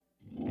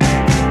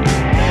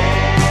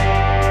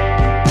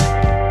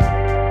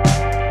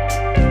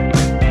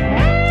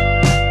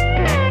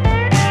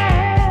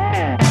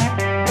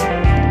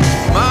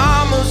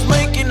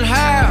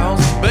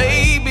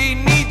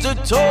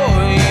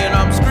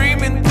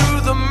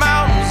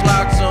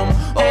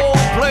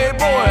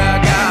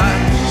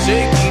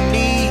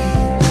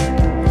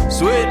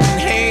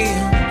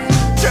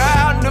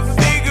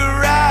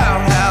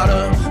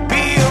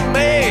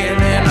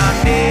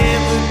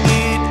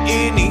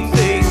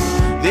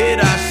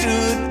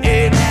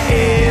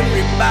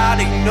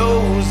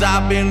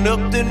been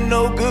up to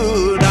no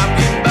good. I'm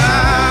getting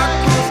back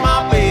 'cause my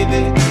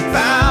baby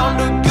found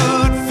a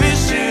good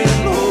fishing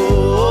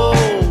hole.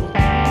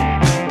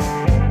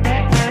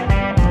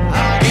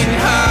 I'm getting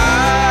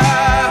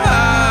high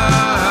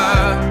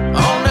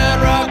on that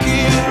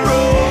rocky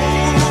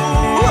road.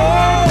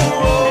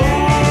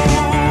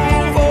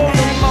 For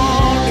the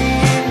money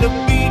and the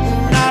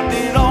beating, I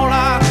did all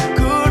I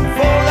could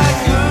for that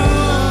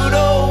good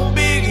old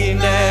biggie,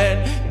 that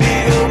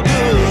big old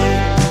good.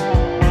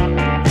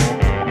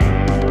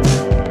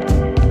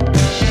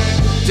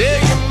 Tell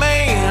you,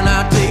 man, I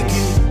take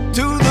you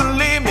to the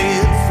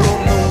limit, from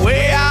the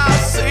way I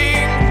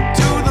sing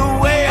to the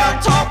way I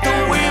talk to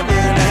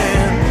women.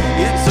 And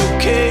it's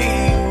okay,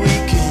 we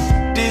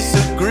can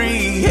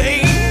disagree.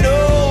 Ain't no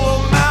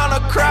amount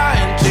of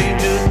crying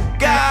change a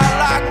guy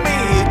like me.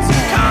 It's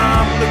a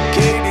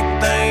complicated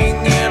thing,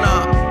 and I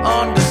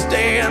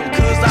understand,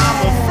 'cause I'm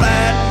a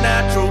flat,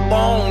 natural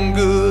born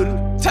good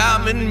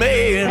timing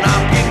man.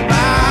 I'm getting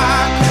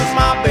by 'cause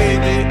my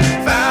baby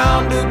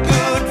found a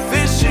good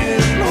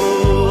fishing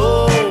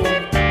hole.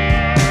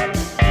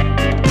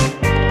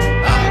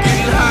 I'm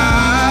getting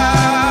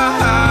high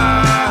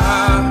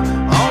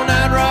on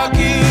that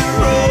rocky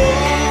road.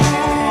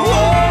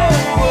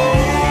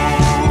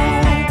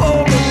 For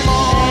the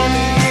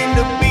money and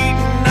the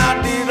beating, I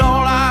did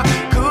all I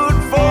could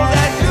for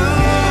that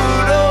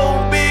good old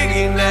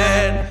biggie,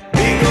 that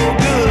big old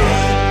good.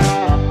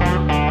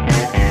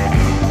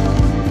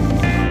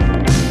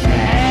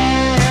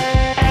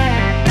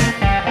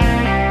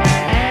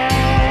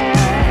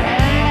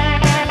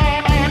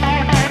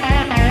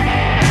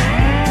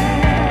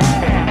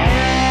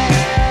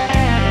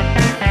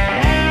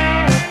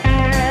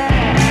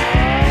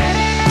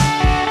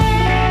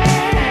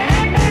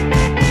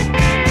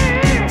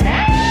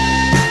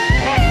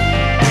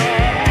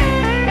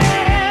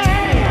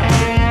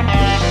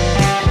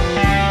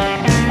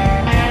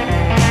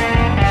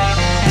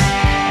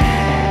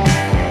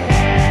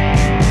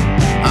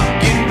 I'm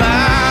getting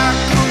back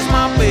 'cause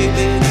my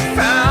baby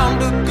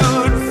found a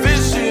good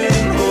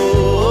fishing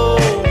hole.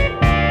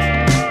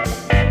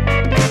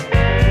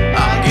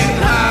 I'm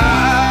getting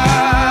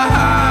high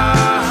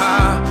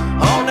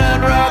on that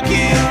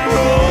rocky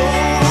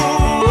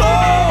road.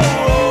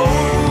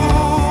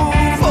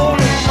 For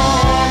the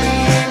money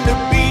and the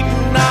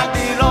beating, I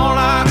did all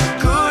I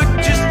could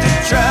just to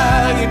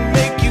try and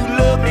make you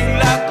love me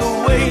like the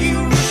way you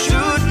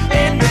should.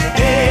 And the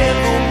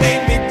devil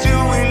made me do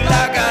it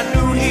like I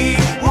knew he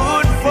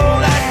would, for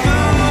that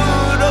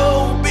good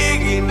old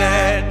biggie,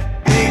 that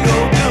big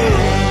old good.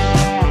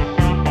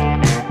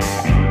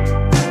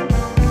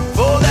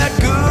 For that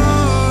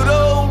good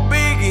old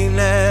biggie,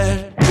 that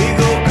big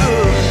old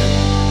good.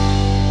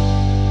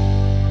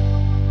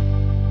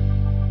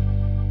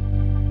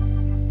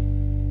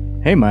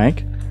 Hey,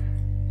 Mike.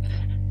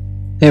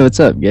 Hey, what's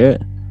up,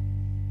 Garrett?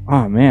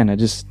 Oh man, I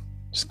just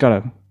got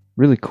a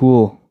really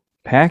cool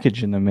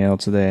package in the mail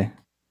today.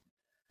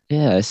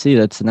 Yeah, I see.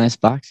 That's a nice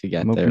box you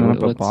got I'm there. opening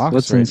up a What's, box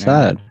what's right now.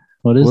 inside?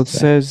 What is Well, it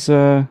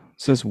that?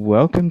 says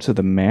welcome to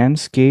the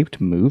Manscaped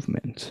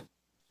movement.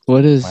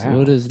 What is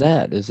Wow.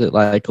 that? Is it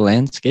like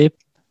landscape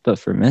but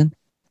for men?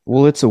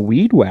 Well, it's a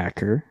weed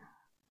whacker,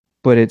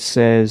 but it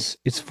says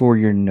it's for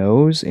your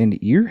nose and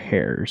ear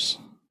hairs.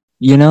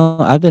 You know,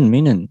 I've been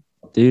meaning,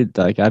 dude.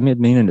 Like I've been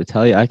meaning to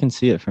tell you. I can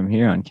see it from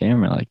here on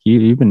camera. Like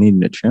you've been needing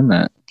to trim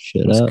that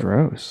shit That's up.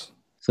 gross.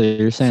 So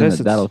you're saying Says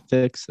that it's- that'll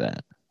fix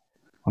that?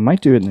 I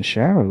might do it in the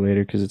shower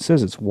later because it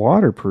says it's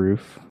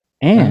waterproof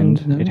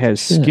and no it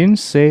has shit.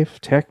 skin-safe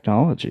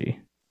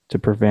technology to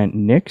prevent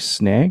nicks,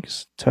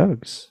 snags,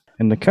 tugs,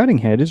 and the cutting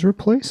head is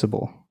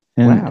replaceable.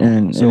 Wow. So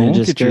it it won't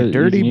just get your goes-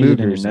 dirty you can use it in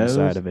your boogers inside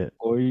nose of it.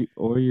 or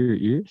your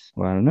ears.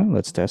 Well, I don't know.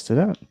 Let's test it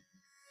out.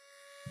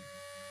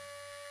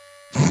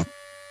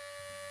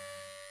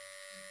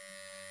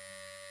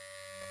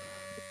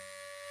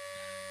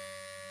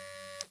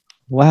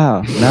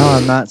 Wow. Now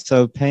I'm not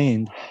so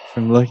pained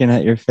from looking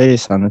at your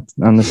face on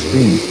the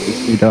screen.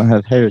 If you don't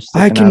have hair I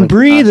sticking out can of your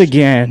breathe nostrils.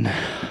 again.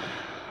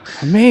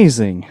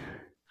 Amazing.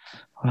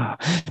 Wow.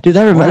 Dude,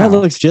 that Wow.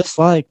 looks just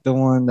like the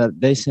one that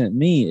they sent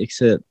me,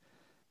 except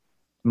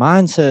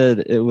mine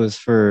said it was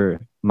for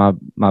my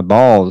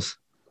balls.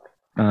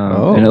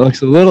 And it Oh.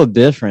 looks a little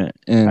different.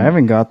 And I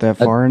haven't got that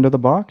far into the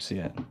box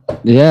yet.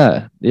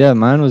 yeah,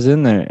 mine was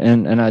in there.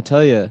 And I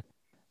tell you,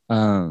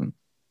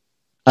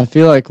 I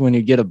feel like when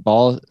you get a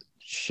ball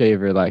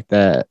shaver like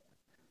that,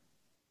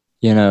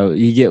 you know,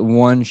 you get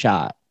one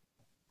shot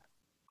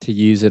to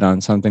use it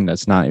on something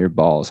that's not your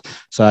balls.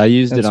 So I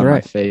used That's it on my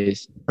right.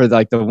 face for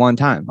like the one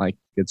time, like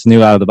it's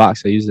new out of the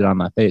box. I used it on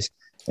my face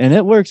and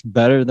it works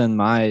better than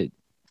my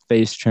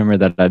face trimmer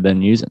that I've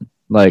been using.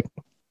 Like,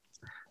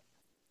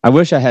 I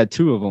wish I had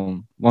two of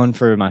them, one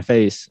for my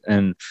face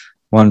and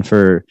one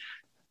for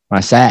my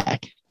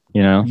sack,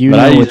 you know, You but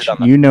I know use what it on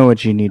my, you know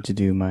what you need to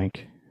do,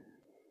 Mike.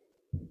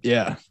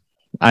 yeah,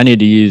 I need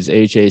to use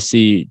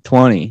HAC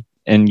 20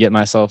 and get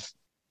myself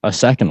a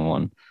second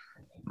one.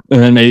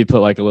 And then maybe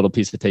put like a little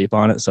piece of tape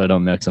on it so I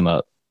don't mix them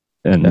up.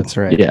 And That's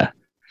right. Yeah.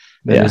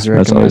 That is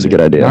that's always a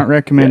good idea. Not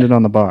recommended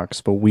on the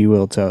box, but we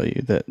will tell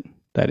you that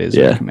is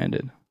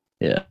recommended.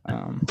 Yeah.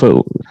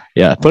 Put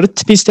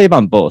a piece of tape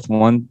on both.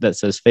 One that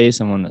says face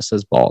and one that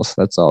says balls.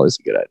 That's always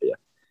a good idea.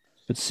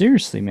 But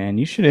seriously, man,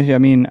 you should have. I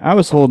mean, I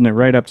was holding it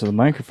right up to the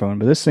microphone,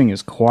 but this thing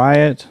is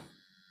quiet.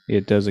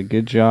 It does a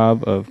good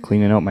job of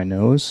cleaning out my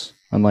nose,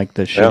 unlike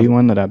the shitty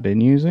one that I've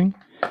been using,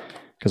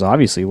 because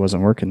obviously it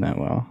wasn't working that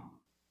well.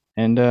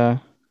 And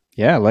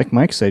like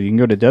Mike said, you can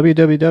go to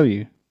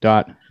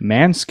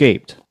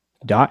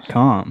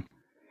www.manscaped.com.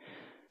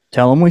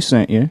 Tell them we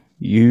sent you.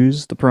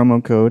 Use the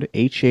promo code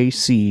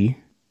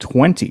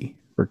HAC20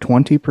 for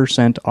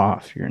 20%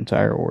 off your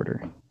entire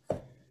order.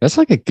 That's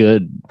like a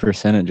good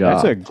percentage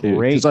off. That's a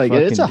great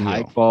it's a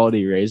high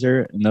quality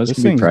razor, and those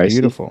this can be pricey.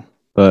 Beautiful.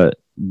 But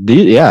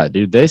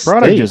dude, this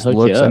product just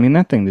looks. I mean,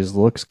 that thing just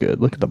looks good.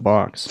 Look at the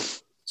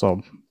box. It's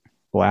all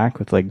black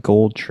with like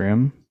gold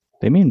trim.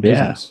 They mean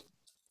business.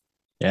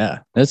 Yeah,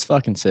 it's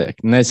fucking sick.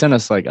 And they sent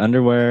us like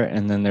underwear,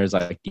 and then there's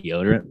like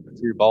deodorant for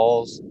your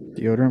balls.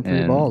 Deodorant for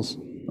your balls.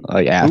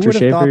 Like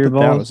aftershave for your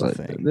balls.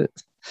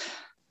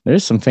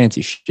 There's some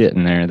fancy shit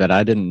in there that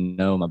I didn't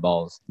know my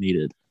balls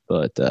needed,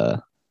 but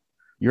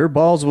your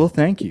balls will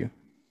thank you.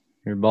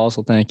 Your balls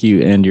will thank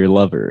you, and your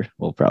lover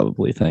will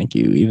probably thank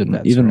you even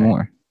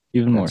more.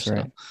 Even more so.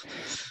 Right.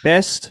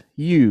 Best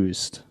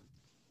used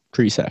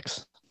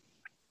pre-sex.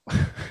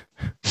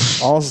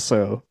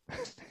 Also,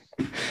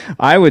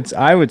 I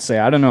would say,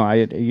 I don't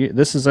know.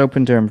 This is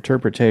open to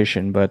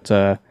interpretation, but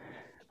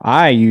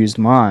I used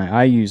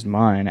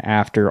mine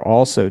after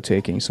also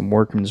taking some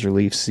Workman's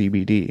Relief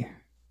CBD.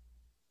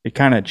 It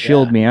kind of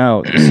chilled me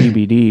out, the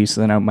CBD,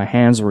 so then my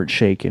hands weren't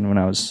shaking when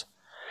I was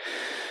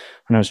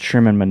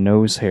trimming my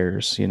nose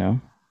hairs, you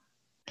know.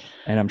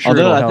 And I'm sure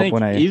it'll help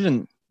when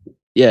even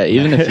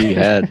if you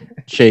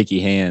had shaky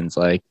hands,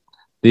 like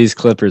these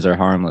clippers are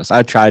harmless.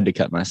 I tried to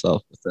cut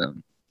myself with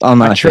them on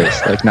my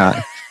face, like not.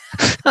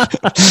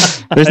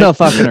 There's no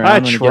fucking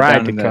around. I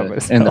tried to cut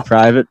myself in the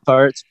private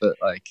parts, but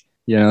like,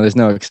 you know, there's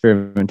no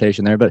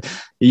experimentation there. But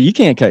you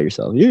can't cut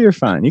yourself. You're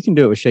fine. You can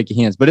do it with shaky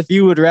hands. But if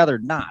you would rather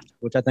not,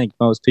 which I think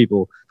most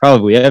people,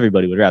 probably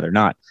everybody would rather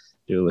not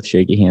do it with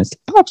shaky hands,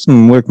 pop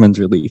some Workman's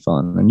Relief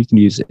on, and you can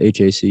use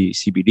HAC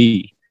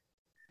CBD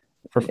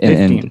for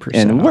 15%.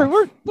 And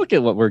we're look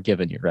at what we're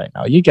giving you right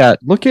now. You got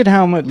look at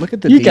how much. Look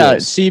at the you deals. Got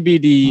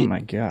CBD oh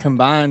my God.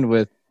 Combined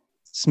with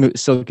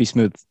silky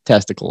smooth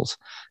testicles,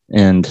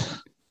 and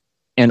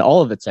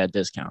all of it's at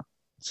discount.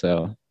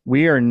 So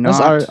we are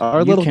not.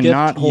 Our little gift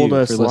cannot hold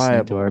us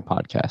liable to our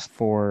podcast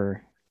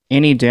for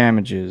any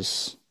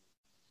damages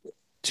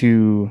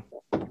to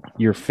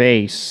your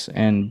face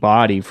and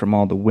body from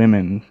all the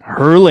women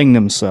hurling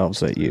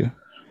themselves at you,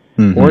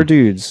 or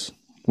dudes,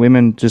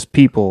 women, just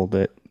people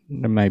that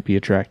might be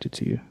attracted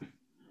to you,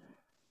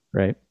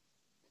 right?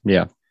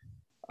 Yeah.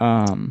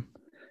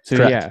 So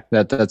correct.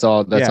 That's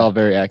all. That's all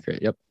very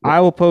accurate. Yep. I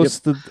will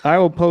post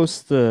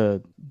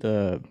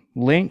the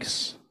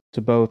links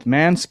to both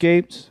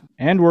Manscaped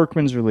and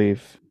Workman's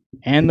Relief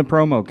and the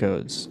promo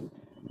codes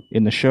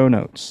in the show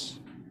notes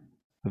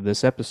of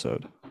this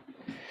episode.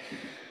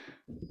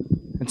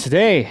 And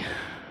today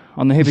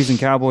on the Hippies and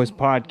Cowboys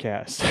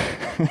podcast,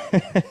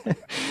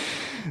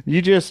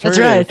 you just heard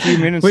a few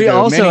minutes ago. We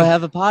also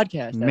have a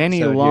podcast.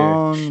 Many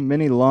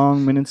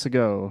long minutes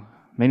ago,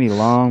 many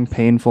long,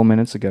 painful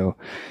minutes ago,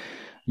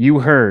 you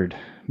heard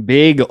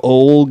Big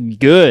Old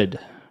Good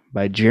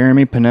by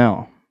Jeremy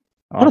Pinnell.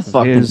 What a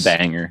fucking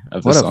banger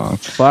of a song. What a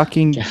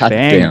fucking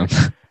banger.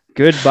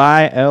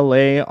 Goodbye,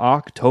 LA,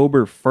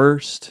 October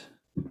 1st.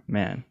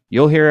 Man,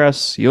 you'll hear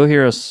us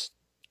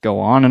go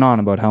on and on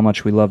about how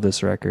much we love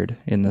this record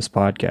in this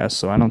podcast.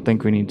 So I don't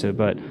think we need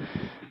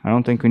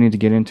to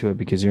get into it,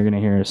 because you're going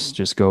to hear us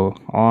just go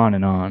on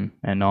and on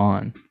and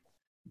on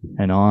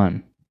and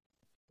on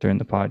during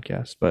the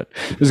podcast. But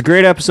it was a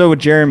great episode with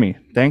Jeremy.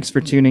 Thanks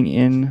for tuning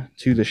in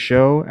to the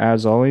show,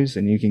 as always.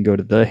 And you can go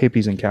to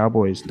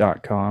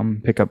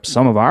thehippiesandcowboys.com, pick up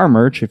some of our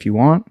merch if you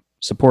want.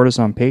 Support us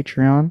on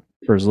Patreon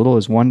for as little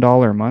as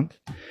 $1 a month.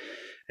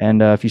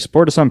 And if you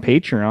support us on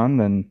Patreon,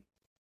 then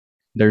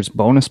there's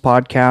bonus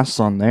podcasts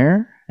on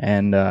there.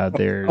 And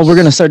there's... we're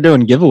going to start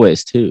doing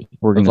giveaways too.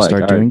 We're going to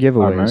start doing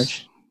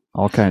giveaways.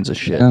 All kinds of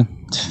shit. Yeah.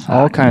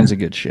 All kinds of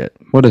good shit.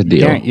 What a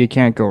deal. You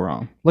can't go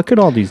wrong. Look at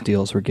all these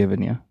deals we're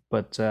giving you.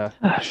 But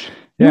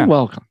you're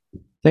welcome.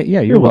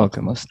 You're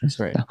welcome. Listeners.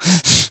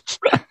 That's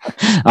right.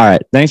 All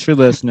right. Thanks for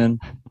listening.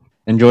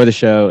 Enjoy the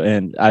show.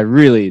 And I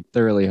really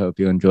thoroughly hope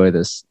you enjoy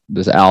this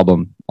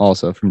album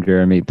also from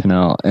Jeremy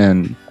Pinnell.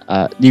 And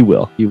you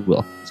will.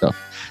 So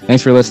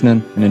thanks for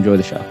listening and enjoy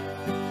the show.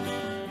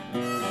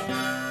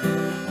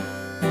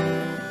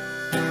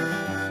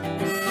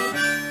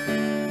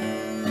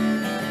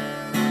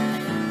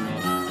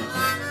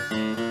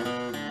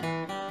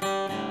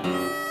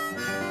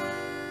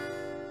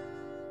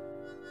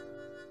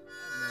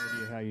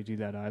 You do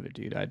that either,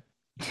 dude. I'd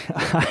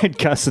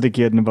cuss at a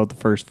kid in about the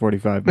first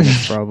 45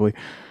 minutes probably.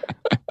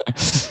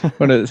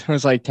 When it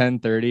was like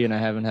 10:30 and I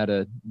haven't had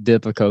a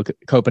dip of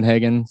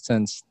Copenhagen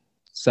since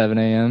 7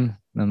 a.m.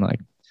 And I'm like,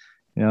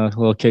 You know, a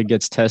little kid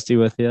gets testy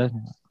with you,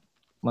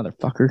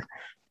 motherfucker.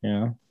 You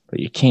know, but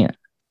you can't.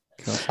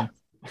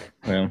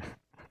 Yeah.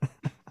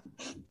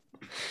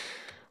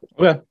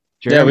 Well,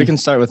 yeah, we can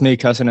start with me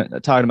talking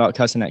about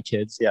cussing at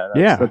kids. Yeah,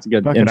 that's a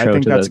good intro to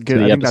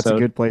the that's a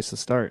good place to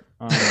start.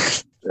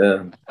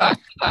 Yeah, I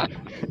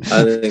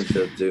think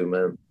so too,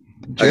 man.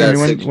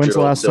 Jeremy, when's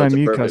the last time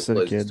you cussed at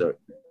a kid?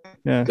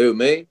 Yeah. Who,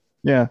 me?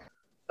 Yeah.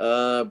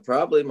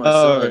 Probably my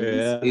son.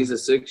 Yeah. He's a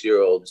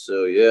 6-year-old,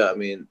 so yeah. I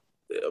mean,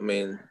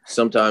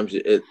 sometimes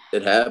it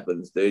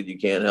happens, dude. You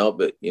can't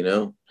help it, you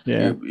know.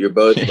 Yeah. You're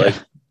both like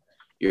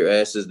your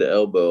ass is the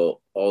elbow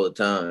all the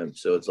time,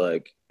 so it's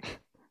like,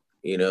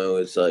 you know,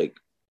 it's like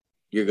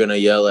you're gonna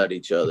yell at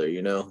each other,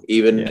 you know,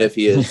 even if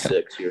he is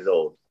 6 years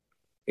old,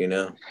 you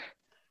know.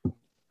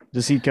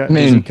 Does he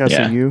cuss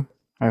at you?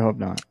 I hope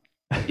not.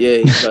 Yeah,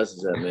 he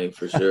cusses at me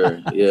for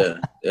sure. Yeah,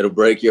 it'll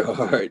break your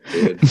heart,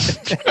 dude.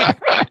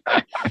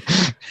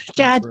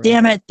 God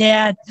damn it,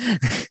 Dad.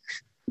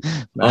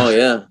 Oh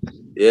yeah,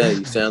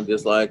 you sound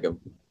just like him.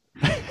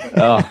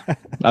 Oh,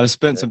 I've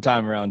spent some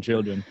time around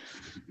children.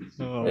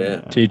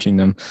 Teaching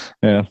them.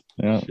 Yeah.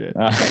 Well,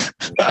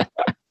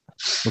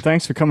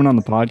 thanks for coming on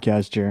the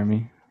podcast,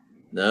 Jeremy.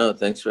 No,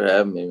 thanks for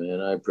having me, man.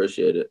 I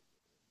appreciate it.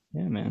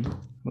 Yeah, man.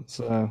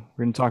 We're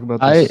gonna talk about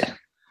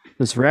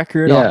this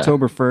record,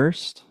 October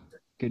 1st.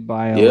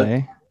 Goodbye,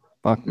 LA.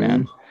 Fuck,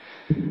 man.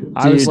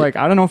 I was like,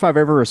 I don't know if I've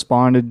ever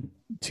responded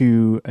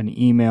to an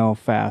email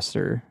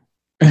faster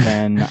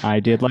than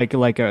I did. Like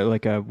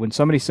a when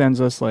somebody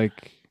sends us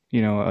like,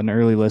 you know, an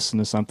early listen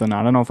to something.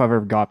 I don't know if I've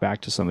ever got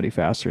back to somebody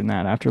faster than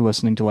that. After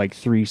listening to like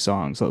 3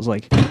 songs, I was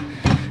like,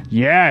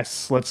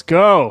 yes, let's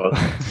go.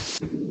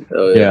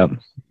 Oh yeah.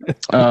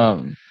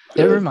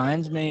 It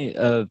reminds me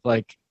of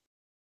like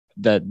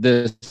that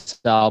this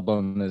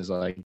album is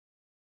like.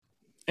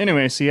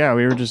 Anyway, so yeah,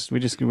 we were just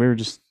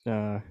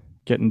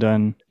getting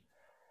done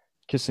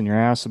kissing your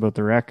ass about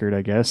the record,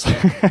 I guess.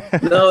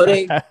 No, it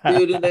ain't,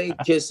 dude. It ain't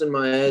kissing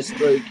my ass.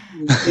 Like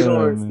you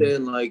don't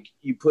understand. Like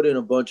you put in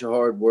a bunch of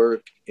hard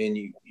work, and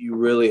you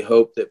really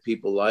hope that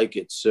people like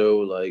it. So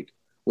like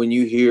when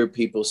you hear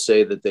people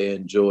say that they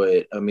enjoy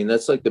it, I mean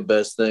that's like the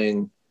best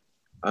thing.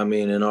 I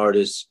mean, an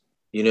artist,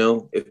 you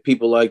know, if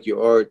people like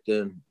your art,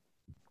 then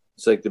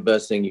it's like the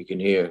best thing you can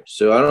hear.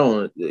 So I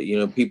don't, you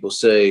know, people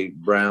say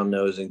brown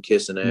nose and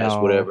kissing ass,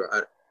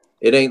 whatever.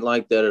 It ain't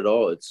like that at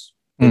all. It's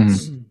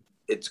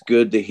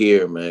good to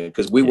hear, man,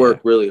 because we work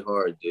really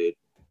hard, dude.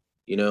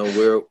 You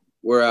know,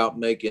 we're out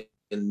making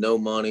no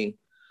money,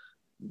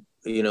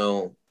 you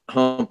know,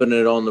 humping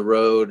it on the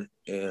road,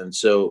 and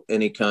so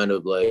any kind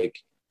of like,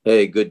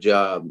 hey, good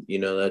job, you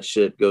know, that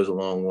shit goes a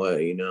long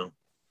way, you know.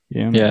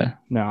 Yeah.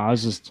 No, I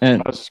was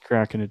just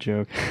cracking a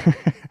joke.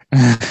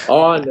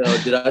 Oh no!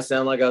 Did I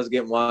sound like I was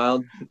getting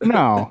wild?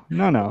 No.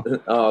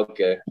 Oh,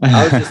 okay.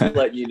 I was just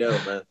letting you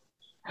know,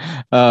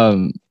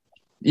 man.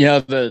 You know,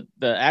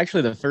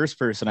 the first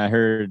person I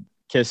heard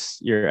kiss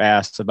your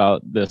ass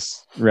about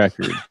this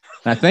record, and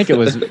I think it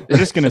was. I'm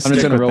just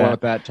gonna roll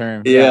with that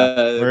term.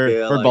 Yeah,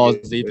 we're balls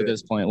deep at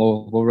this point.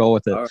 We'll roll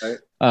with it. All right.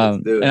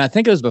 And I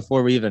think it was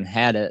before we even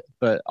had it,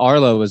 but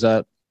Arlo was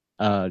up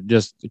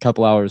just a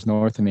couple hours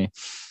north of me.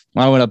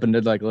 I went up and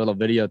did like a little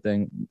video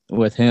thing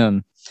with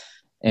him,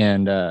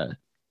 and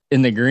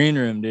in the green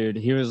room, dude,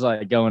 he was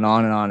like going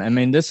on and on. I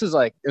mean, this was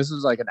like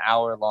an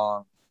hour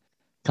long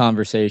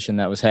conversation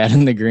that was had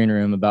in the green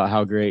room about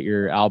how great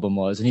your album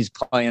was, and he's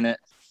playing it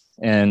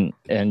and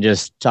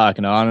just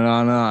talking on and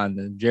on and on.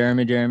 And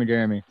Jeremy.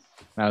 And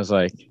I was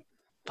like,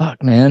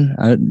 fuck, man,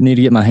 I need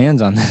to get my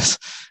hands on this.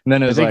 And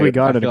then it was I think we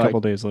got it a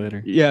couple days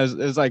later. Yeah, it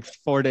was like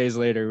 4 days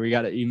later. We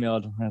got it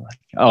emailed. We're like,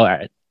 oh, all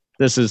right,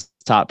 this is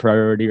top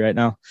priority right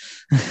now.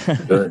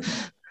 Good.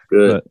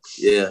 But,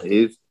 yeah,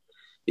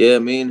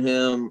 me and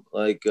him,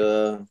 like,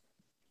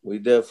 we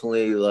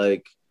definitely,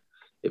 like,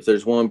 if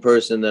there's one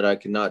person that I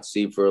cannot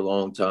see for a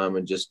long time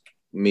and just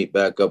meet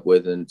back up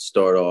with and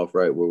start off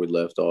right where we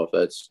left off,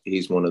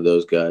 he's one of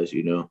those guys,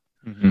 you know.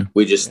 Mm-hmm.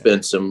 We just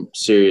spent some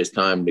serious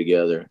time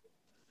together,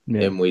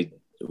 and we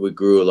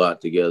grew a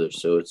lot together.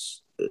 So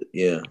it's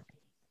yeah.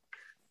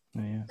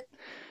 You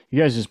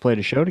guys just played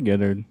a show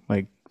together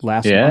like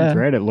last month,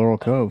 right, at Laurel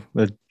Cove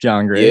with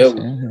John Grace.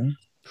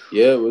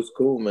 Yeah, it was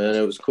cool, man.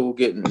 It was cool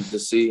getting to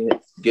see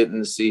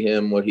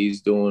him, what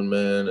he's doing,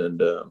 man.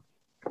 And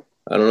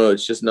I don't know,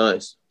 it's just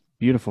nice.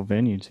 Beautiful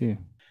venue too.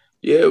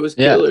 Yeah, it was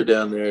killer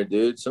down there,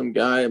 dude. Some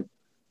guy,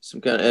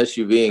 some kind of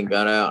SUV, and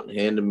got out and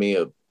handed me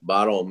a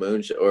bottle of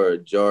moonshine or a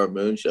jar of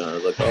moonshine. I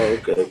was like, oh,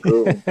 okay,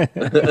 cool.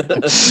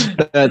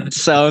 That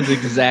sounds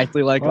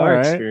exactly like our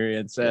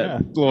experience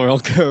at Laurel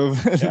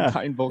Cove in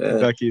Pineville,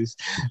 Kentucky's.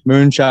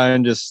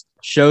 Moonshine just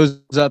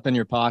shows up in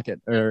your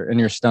pocket or in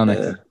your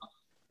stomach.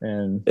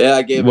 And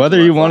I gave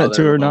whether you want it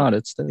to or not,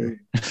 it's there.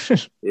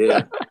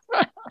 Yeah.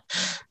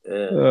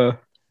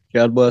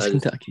 God bless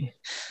Kentucky.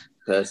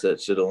 Pass that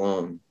shit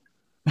along.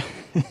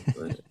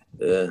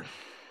 Yeah,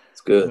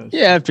 it's good.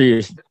 Yeah, after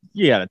you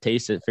gotta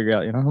taste it, figure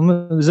out, you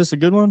know, is this a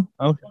good one?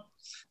 Okay.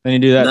 Then you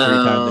do that 3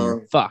 times and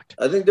you're fucked.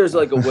 I think there's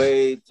like a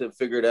way to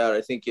figure it out.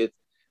 I think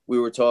we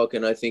were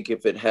talking, I think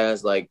if it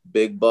has like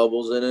big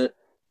bubbles in it,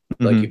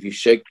 like if you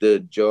shake the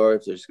jar,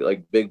 if there's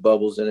like big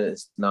bubbles in it,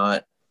 it's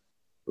not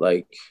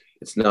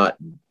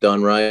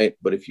done right.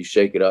 But if you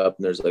shake it up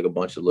and there's like a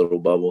bunch of little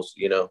bubbles,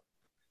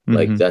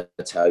 like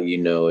that's how you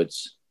know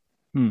it's.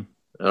 I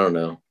don't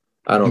know.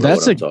 I don't know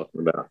what I'm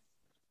talking about.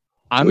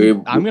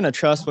 I'm gonna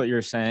trust what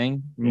you're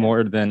saying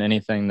more than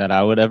anything that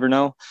I would ever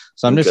know.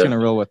 So I'm just gonna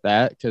roll with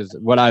that, because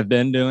what I've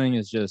been doing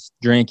is just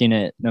drinking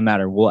it no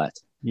matter what.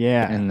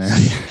 Yeah. And then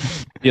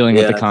dealing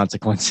with the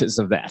consequences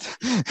of that.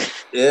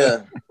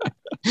 Yeah.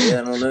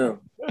 I don't know.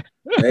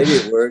 Maybe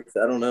it works.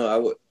 I don't know. I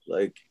would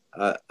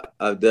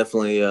I've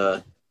definitely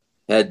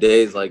had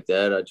days like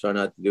that. I try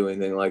not to do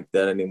anything like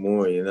that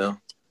anymore,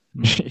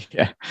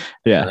 Yeah,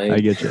 I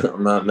get you.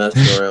 I'm not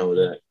messing around with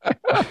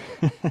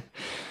that.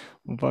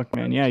 Well, fuck,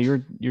 man. Yeah,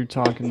 you're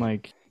talking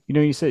like,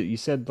 you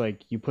said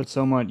like you put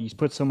so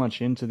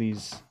much into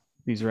these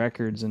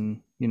records,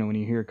 and when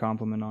you hear a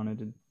compliment on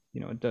it,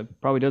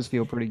 it probably does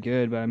feel pretty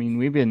good. But I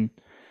mean,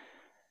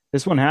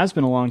 this one has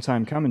been a long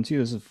time coming too.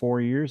 This is 4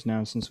 years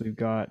now since we've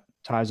got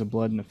Ties of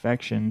Blood and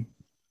Affection.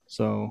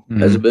 So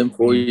has it been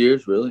 4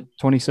 years, really?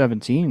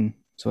 2017.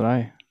 That's what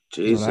I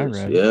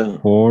read. Yeah,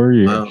 4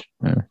 years. Wow.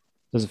 Yeah.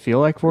 Does it feel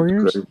like 4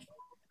 years?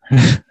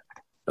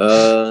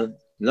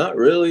 Not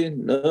really.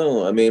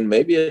 No, I mean,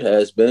 maybe it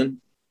has been.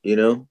 I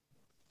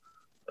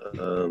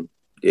don't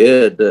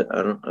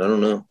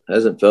know.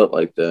 Hasn't felt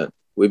like that.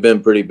 We've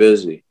been pretty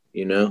busy.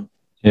 Yeah.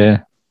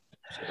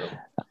 So.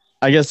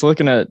 I guess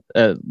looking at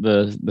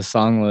the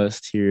song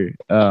list here,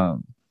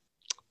 and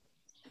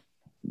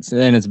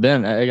it's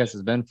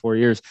been 4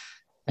 years.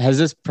 Has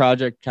this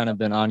project kind of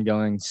been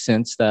ongoing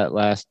since that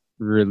last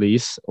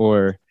release,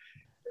 or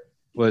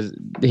was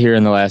here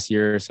in the last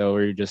year or so,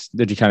 or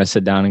did you kind of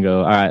sit down and go,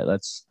 all right,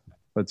 let's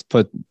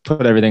put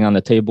everything on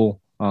the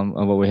table on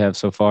what we have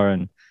so far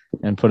and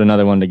put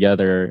another one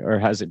together, or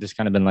has it just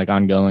kind of been like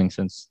ongoing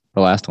since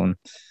the last one?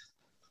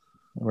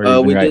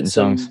 We did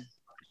songs?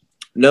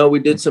 No, we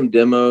did some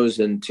demos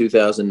in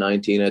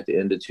 2019, at the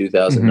end of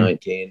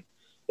 2019.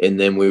 And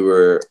then we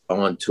were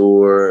on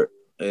tour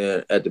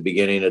at the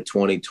beginning of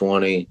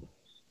 2020.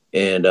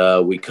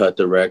 And we cut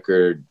the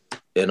record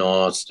in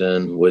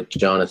Austin with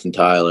Jonathan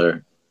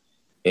Tyler.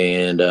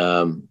 And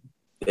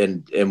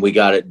we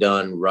got it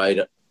done right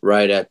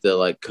at the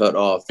like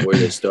cutoff where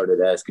they started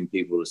asking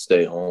people to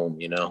stay home,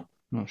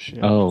 Oh shit.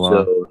 Oh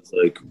wow. So it's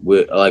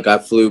like I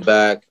flew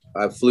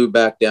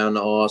back down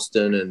to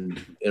Austin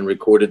and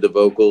recorded the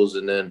vocals,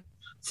 and then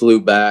flew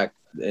back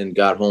and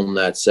got home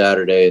that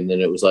Saturday. And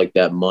then it was like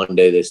that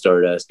Monday they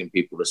started asking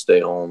people to stay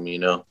home,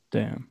 Damn.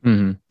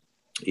 Mm-hmm.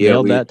 Yeah.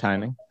 Nailed that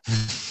timing.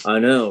 I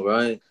know.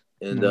 Right.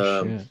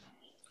 And,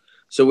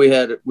 so we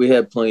had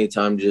plenty of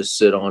time to just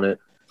sit on it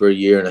for a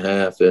year and a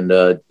half and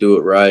do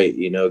it right,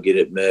 get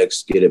it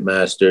mixed, get it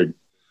mastered,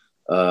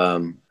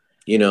 go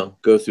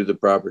through the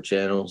proper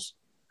channels,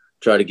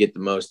 try to get the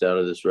most out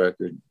of this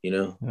record,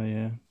 Oh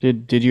yeah.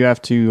 Did you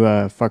have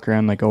to fuck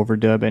around, like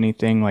overdub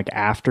anything like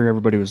after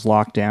everybody was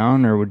locked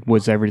down, or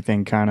was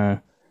everything kind of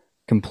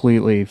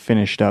completely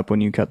finished up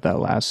when you cut that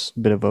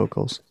last bit of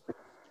vocals?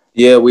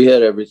 Yeah, we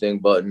had everything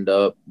buttoned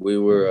up. We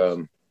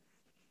were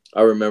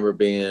I remember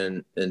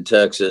being in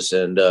Texas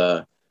and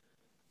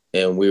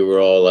we were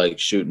all like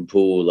shooting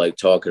pool, like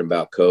talking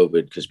about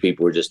COVID, because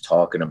people were just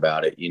talking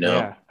about it,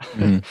 Yeah.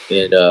 And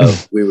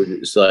we were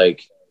just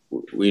like,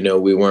 we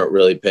weren't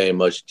really paying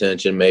much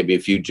attention, maybe a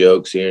few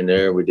jokes here and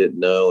there we didn't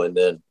know. And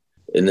then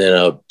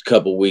a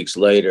couple weeks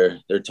later,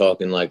 they're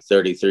talking like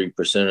 33%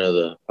 of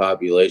the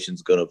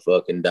population's going to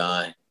fucking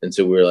die. And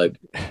so we were like,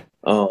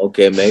 oh,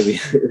 okay,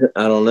 maybe,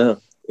 I don't know,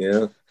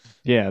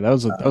 Yeah, that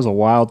was a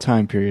wild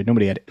time period.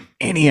 Nobody had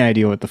any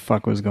idea what the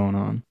fuck was going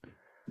on.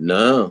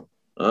 No.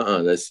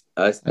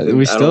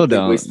 We still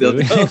don't.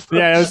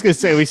 Yeah, I was gonna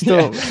say we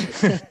still.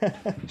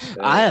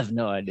 I have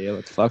no idea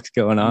what the fuck's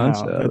going on. No,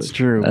 so that's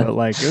true, but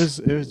like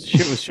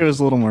shit was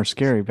a little more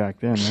scary back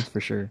then. That's for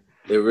sure.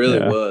 It really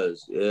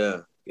was.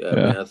 Yeah. I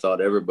mean, I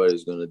thought everybody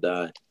was gonna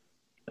die.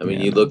 I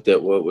mean, you looked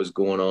at what was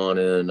going on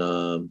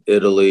in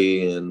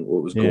Italy and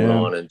what was going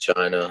on in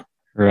China.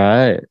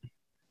 Right.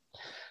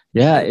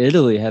 Yeah,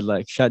 Italy had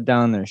like shut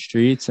down their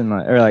streets and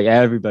like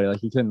everybody,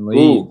 like you couldn't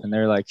leave. And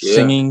they're like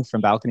singing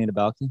from balcony to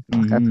balcony.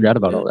 I forgot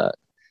about all that.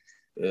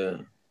 Yeah.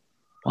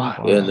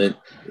 Wow. Yeah, and then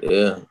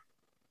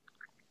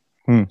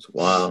it's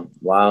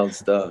wild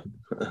stuff.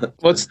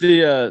 What's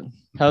the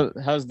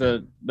how's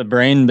the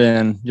brain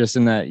been just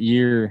in that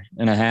year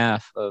and a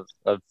half of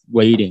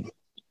waiting?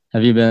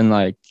 Have you been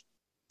like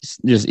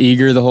just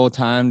eager the whole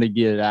time to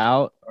get it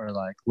out, or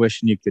like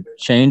wishing you could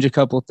change a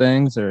couple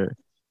things, or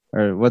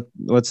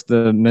what's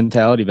the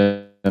mentality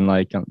been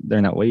like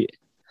during that wait?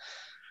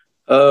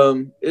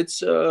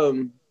 It's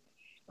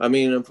I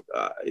mean,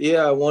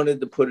 I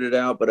wanted to put it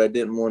out, but I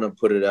didn't want to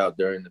put it out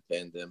during the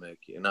pandemic.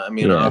 And I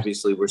mean,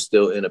 obviously we're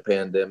still in a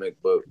pandemic,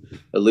 but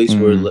at least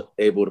we're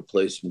able to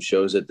play some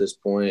shows at this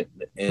point.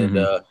 And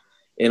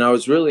and I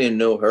was really in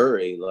no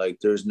hurry. Like,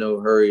 there's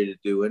no hurry to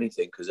do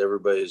anything because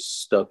everybody's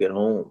stuck at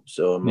home.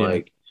 So I'm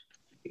like,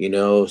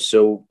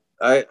 so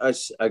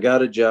I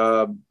got a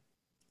job.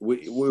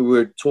 We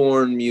were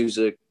touring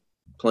music,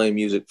 playing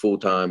music full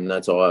time, and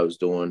that's all I was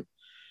doing.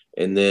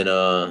 And then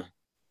I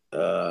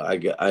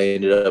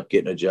ended up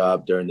getting a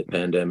job during the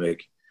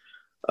pandemic.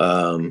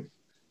 So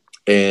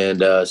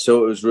it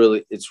was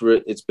really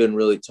it's been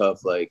really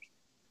tough, like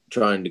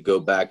trying to go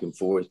back and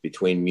forth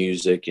between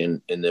music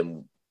and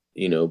then,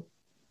 you know,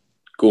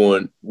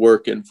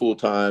 working full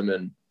time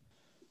and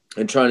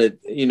trying to,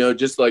 you know,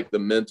 just like the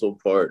mental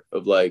part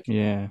of like,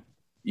 yeah,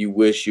 you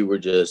wish you were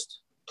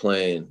just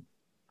playing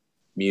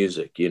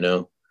music, you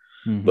know,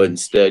 but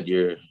instead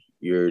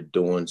you're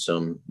doing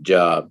some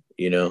job,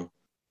 you know.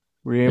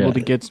 Were you able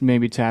to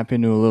maybe tap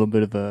into a little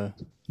bit of a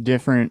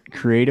different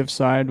creative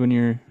side when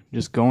you're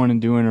just going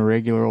and doing a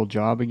regular old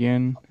job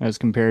again, as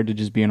compared to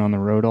just being on the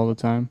road all the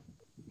time?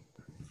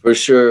 For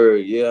sure.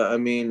 Yeah. I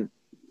mean,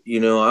 you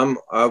know,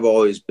 I've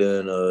always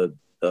been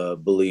a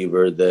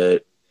believer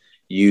that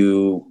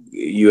you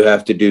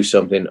have to do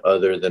something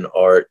other than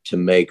art to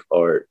make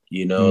art,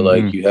 you know,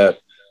 like you have,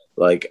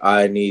 like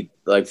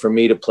for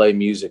me to play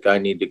music, I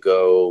need to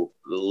go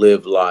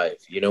live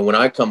life. You know, when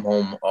I come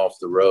home off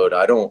the road,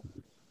 I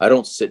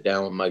don't sit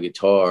down with my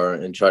guitar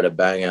and try to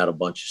bang out a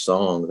bunch of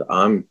songs.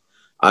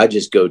 I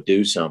just go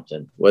do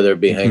something, whether it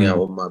be hang out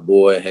with my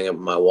boy, hang out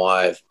with my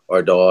wife,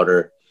 our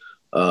daughter,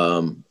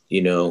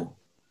 you know,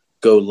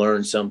 go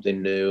learn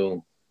something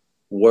new,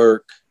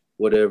 work,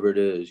 whatever it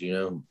is, you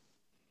know?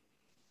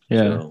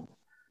 Yeah. So.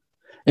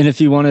 And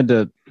if you wanted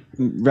to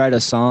write a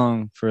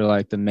song for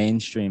like the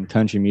mainstream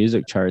country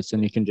music charts,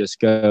 then you can just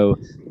go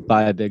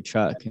buy a big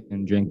truck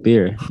and drink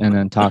beer and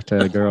then talk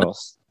to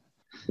girls.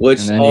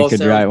 Which and then you could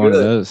write one of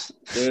those.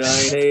 Dude,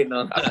 I ain't hating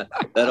on that.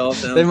 That all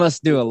sounds They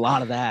must do a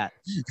lot of that.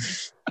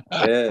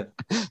 Yeah.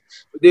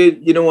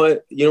 Dude, you know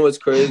what? You know what's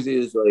crazy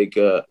is like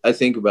I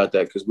think about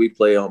that because we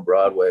play on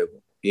Broadway,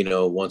 you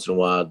know, once in a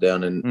while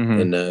down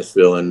in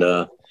Nashville,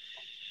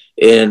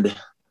 and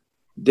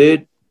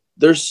dude,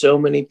 there's so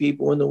many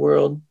people in the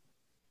world,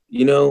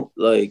 you know,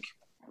 like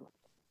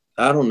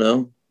I don't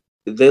know,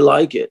 they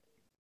like it,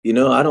 you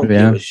know. I don't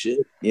give a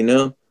shit, you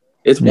know.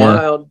 It's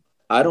wild.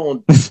 I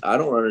don't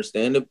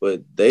understand it,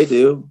 but they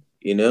do,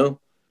 you know.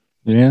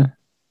 Yeah,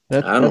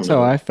 that's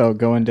how I felt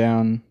going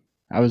down.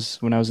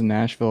 When I was in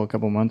Nashville a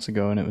couple months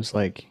ago, and it was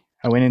like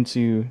I went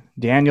into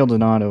Daniel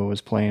Donato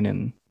was playing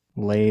in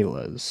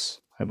Layla's,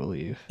 I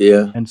believe.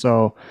 Yeah. And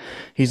so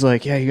he's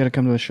like, "Yeah, you got to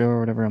come to the show or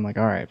whatever." I'm like,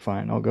 "All right,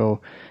 fine, I'll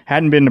go."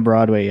 Hadn't been to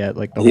Broadway yet.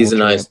 Like he's a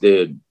nice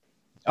dude.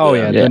 Oh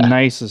yeah, the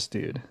nicest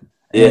dude.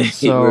 Yeah, and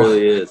so, he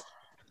really is.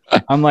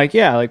 I'm like,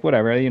 yeah, like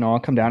whatever, you know, I'll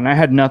come down. And I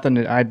had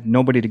I had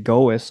nobody to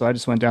go with, so I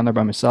just went down there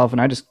by myself,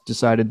 and I just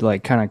decided to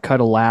like kind of cut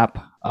a lap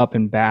up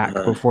and back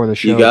before the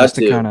show,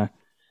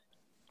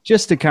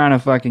 just to kind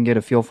of fucking get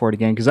a feel for it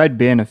again, because I'd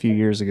been a few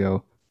years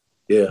ago.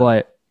 Yeah.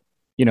 But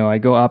you know, I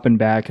go up and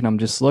back, and I'm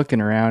just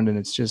looking around, and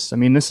it's just, I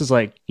mean, this is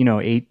like, you know,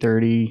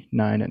 8:30,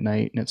 9 at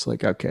night, and it's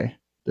like, okay,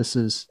 this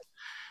is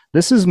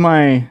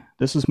my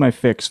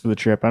fix for the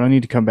trip. I don't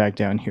need to come back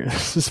down here.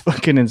 This is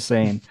fucking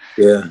insane.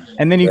 Yeah.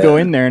 And then you go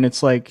in there and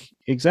it's like,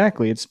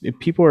 exactly.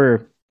 People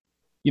are,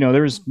 you know,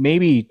 there was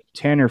maybe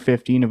 10 or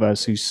 15 of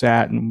us who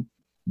sat and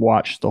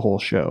watched the whole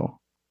show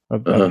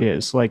of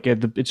his. Like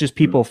it's just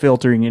people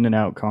filtering in and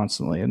out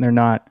constantly, and they're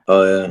not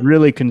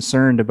really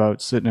concerned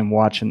about sitting and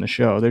watching the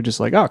show. They're just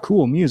like, oh,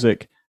 cool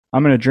music.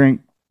 I'm going to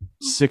drink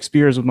 6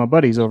 beers with my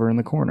buddies over in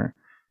the corner.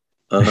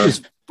 Which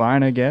is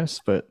fine, I guess,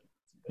 but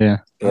I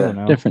don't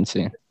know. Different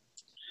scene.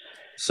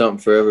 Something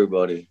for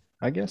everybody.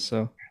 I guess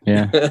so.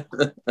 Yeah.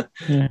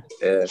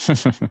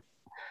 It's a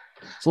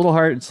little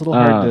hard. It's a little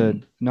hard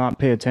to not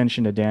pay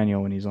attention to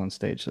Daniel when he's on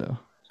stage, though.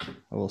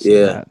 I will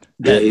say that.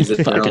 Yeah, he's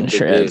a fucking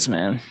shreds,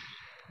 man.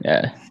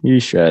 Yeah, he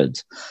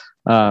shreds.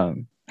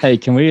 Hey,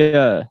 can we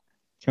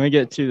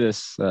get to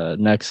this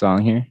next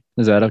song here?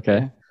 Is that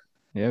okay?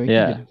 Yeah, we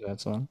can get to that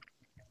song.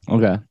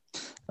 Okay.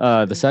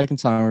 The second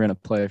song we're gonna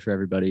play for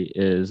everybody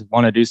is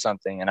 "Want to Do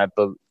Something," and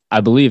I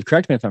believe,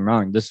 correct me if I'm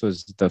wrong, this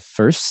was the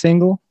first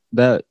single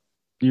that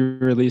you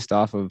released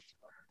off of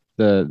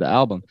the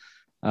album.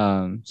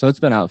 So it's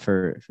been out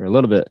for a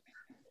little bit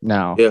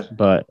now. Yeah.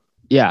 But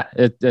yeah,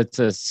 it's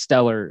a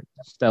stellar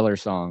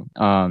song.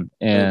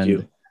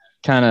 And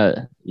kind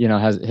of, you know,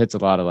 hits a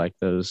lot of like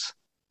those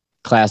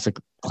classic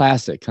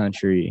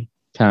country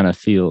kind of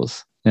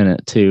feels in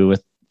it too,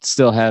 with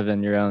still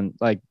having your own,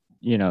 like,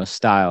 you know,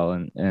 style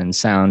and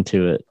sound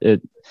to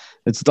it.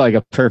 It's like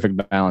a perfect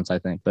balance, I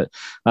think. But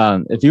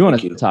if you want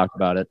to talk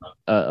about it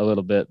a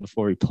little bit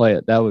before we play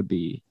it, that would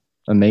be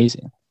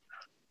amazing.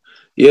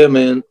 Yeah,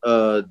 man.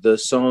 The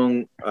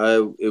song,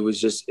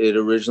 it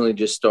originally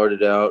just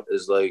started out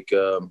as like,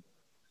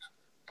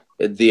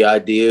 the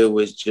idea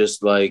was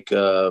just like,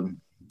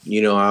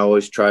 you know, I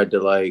always tried to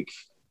like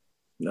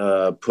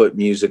put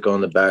music on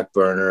the back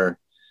burner,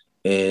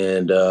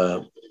 and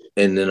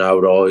then I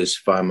would always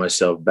find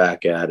myself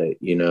back at it,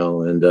 you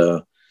know,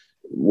 and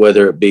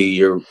whether it be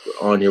you're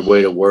on your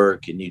way to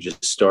work and you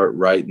just start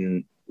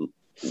writing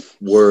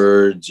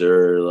words,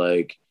 or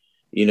like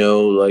you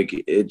know, like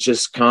it's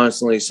just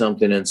constantly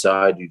something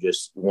inside you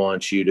just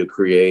wants you to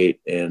create,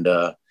 and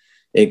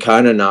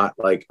kind of not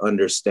like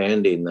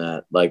understanding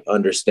that, like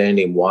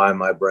understanding why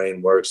my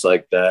brain works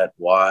like that,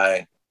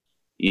 why,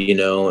 you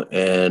know,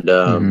 and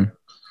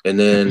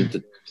then,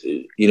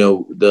 you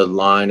know, the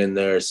line in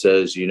there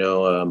says, you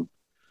know,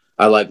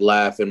 I like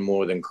laughing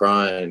more than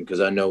crying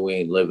because I know we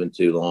ain't living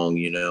too long,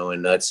 you know,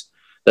 and that's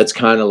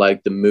kind of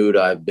like the mood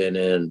I've been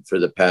in for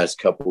the past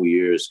couple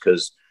years,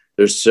 because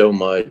there's so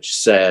much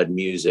sad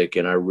music,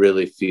 and I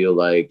really feel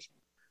like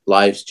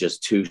life's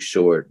just too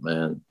short,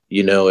 man.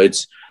 You know,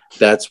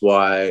 that's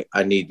why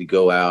I need to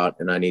go out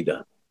and I need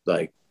to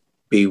like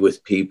be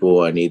with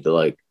people. I need to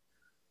like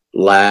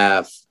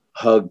laugh,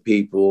 hug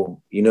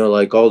people, you know,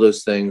 like all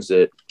those things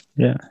that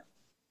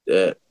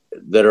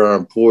are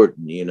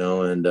important, you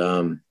know. And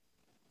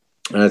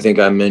I think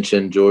I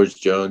mentioned George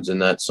Jones in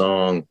that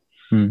song.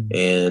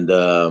 And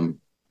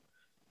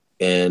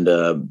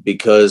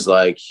because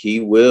like he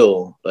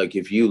will, like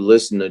if you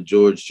listen to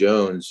George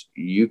Jones,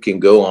 you can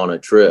go on a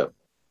trip.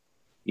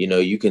 You know,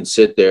 you can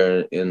sit there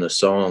in the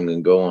song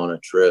and go on a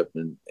trip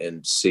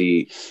and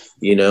see,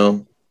 you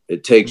know,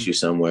 it takes you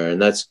somewhere.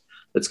 And that's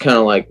kind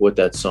of like what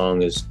that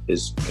song is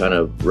kind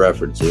of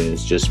referencing.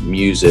 It's just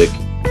music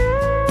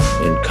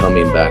and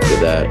coming back to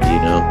that,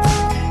 you know.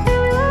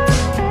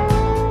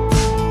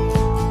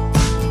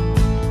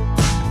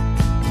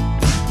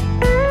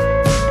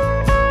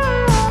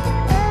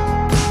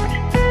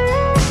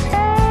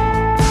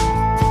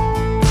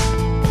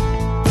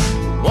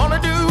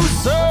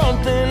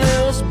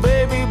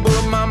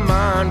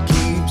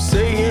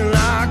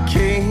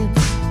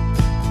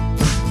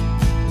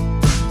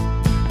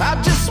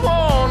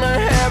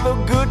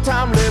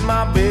 Time, let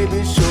my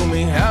baby show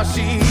me how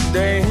she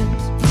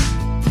dance.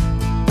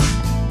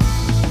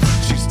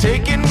 She's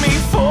taking me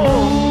for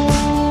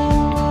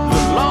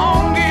the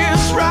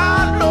longest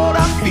ride. Lord,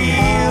 I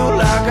feel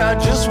like I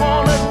just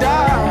wanna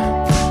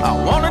die. I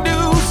wanna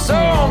do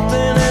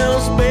something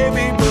else,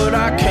 baby, but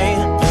I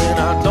can't, and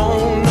I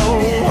don't know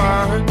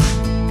why.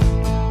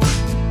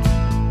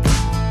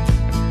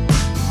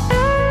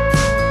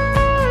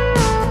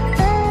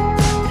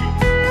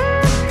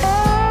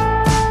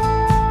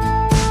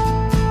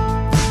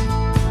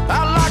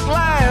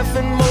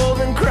 More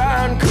than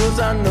crying, 'cause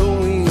I know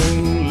we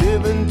ain't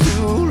living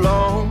too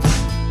long.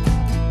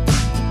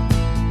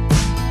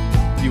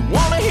 You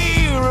wanna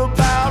hear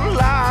about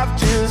life,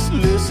 just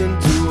listen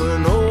to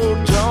an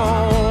old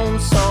John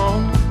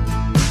song.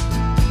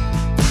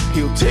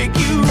 He'll take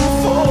you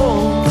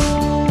for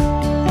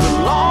the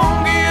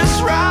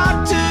longest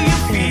ride till you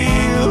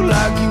feel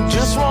like you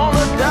just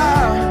wanna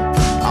die.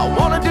 I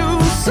wanna do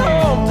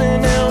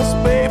something else,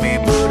 baby,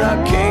 but I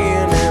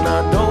can't, and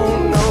I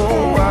don't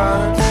know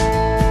why.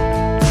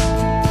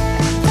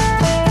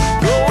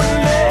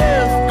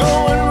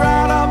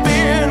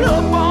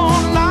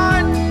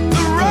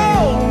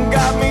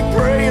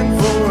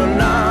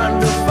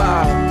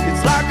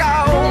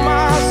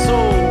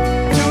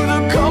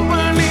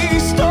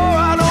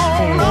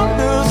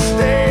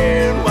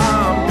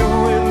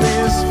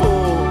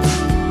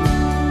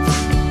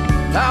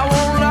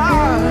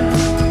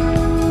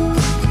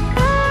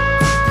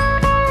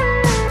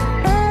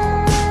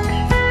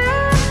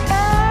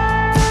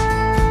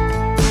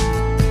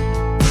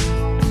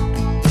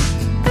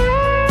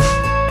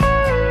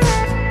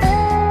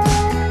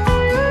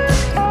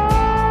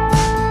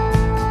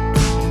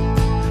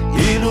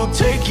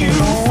 Take you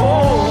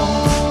for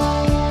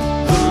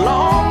the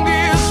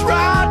longest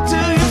ride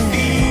till you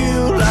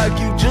feel like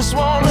you just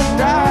wanna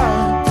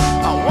die.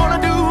 I wanna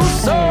do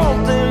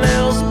something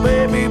else,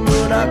 baby,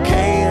 but I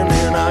can't,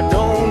 and I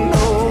don't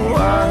know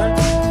why.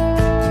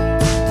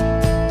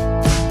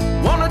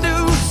 Wanna do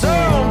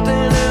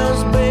something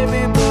else,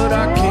 baby, but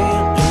I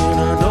can't, and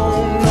I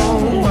don't know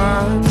why.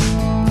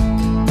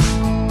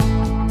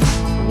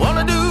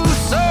 Wanna do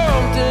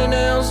something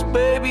else,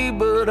 baby,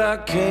 but I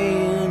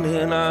can't,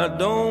 and I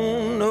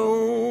don't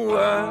know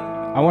why.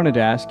 I wanted to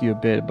ask you a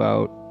bit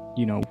about,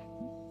 you know,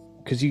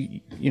 because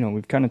you know,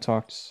 we've kind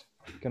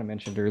of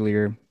mentioned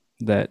earlier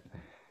that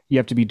you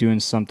have to be doing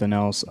something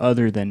else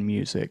other than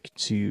music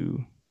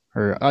you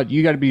got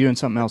to be doing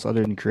something else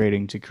other than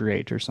creating to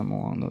create, or something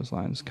along those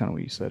lines, kind of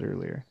what you said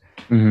earlier.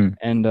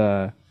 And,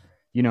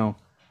 you know,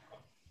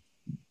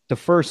 the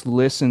first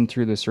listen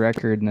through this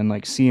record and then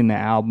like seeing the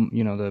album,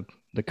 you know,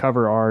 the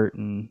cover art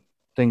and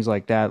things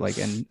like that, like,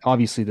 and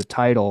obviously the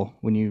title,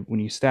 when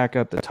you stack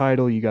up the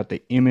title, you got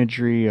the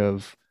imagery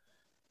of,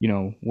 you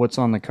know, what's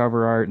on the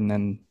cover art, and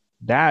then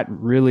that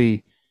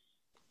really,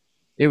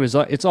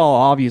 it's all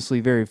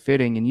obviously very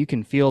fitting, and you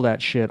can feel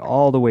that shit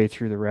all the way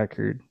through the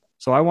record.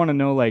 So I want to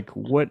know, like,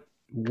 what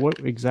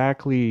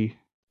exactly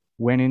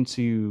went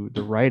into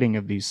the writing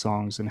of these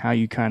songs, and how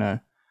you kind of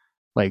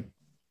like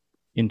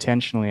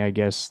intentionally, I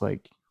guess,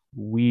 like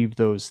weave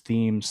those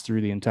themes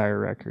through the entire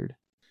record.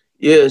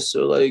 Yeah,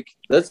 so like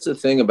that's the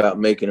thing about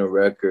making a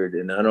record,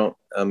 and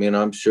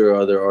I'm sure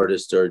other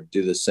artists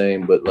do the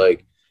same, but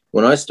like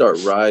when I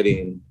start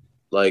writing,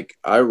 like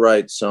I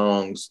write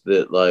songs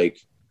that like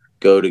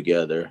go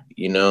together,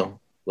 you know,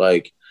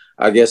 Like,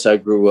 I guess I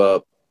grew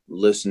up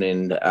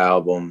listening to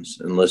albums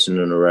and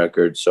listening to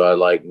records. So I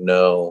like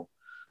know,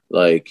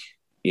 like,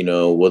 you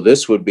know, well,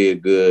 this would be a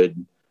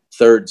good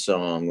third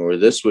song, or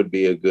this would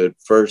be a good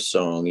first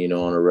song, you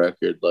know, on a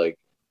record. Like,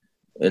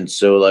 and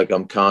so like,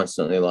 I'm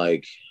constantly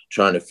like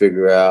trying to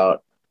figure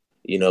out,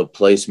 you know,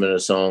 placement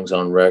of songs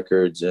on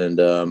records. And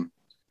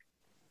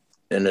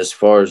as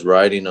far as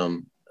writing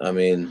them, I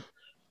mean,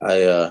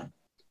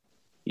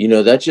 you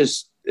know, that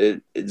just,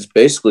 it's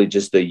basically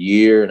just a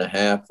year and a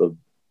half of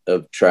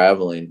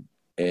traveling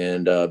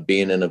and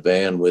being in a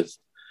van with,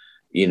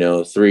 you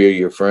know, 3 of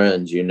your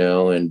friends, you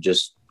know, and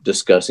just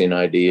discussing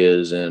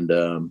ideas. And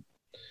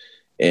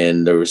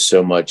there was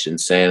so much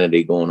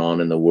insanity going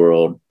on in the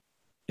world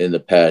in the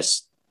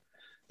past.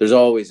 There's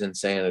always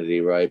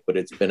insanity, right? But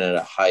it's been at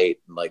a height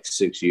in like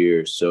 6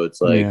 years. So it's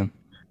like,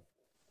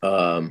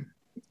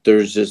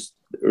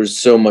 there's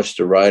so much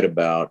to write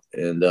about.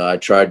 And I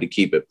tried to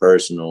keep it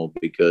personal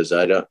because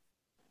I don't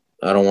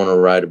want to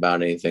write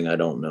about anything I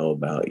don't know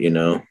about, you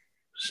know?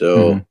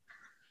 So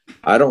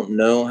I don't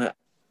know.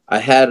 I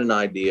had an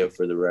idea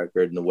for the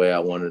record and the way I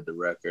wanted the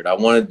record. I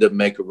wanted to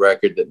make a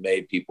record that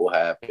made people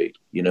happy,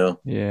 you know?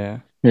 Yeah.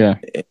 Yeah.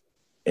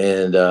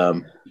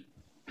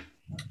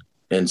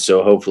 And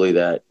so hopefully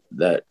that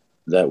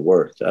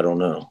worked. I don't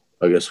know.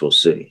 I guess we'll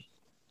see.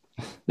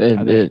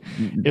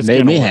 It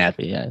made me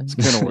happy. Yeah. It's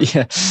gonna work.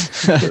 Yeah.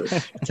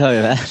 I tell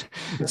you that.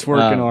 It's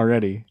working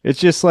already. It's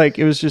just like,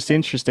 it was just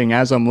interesting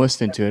as I'm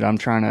listening to it. I'm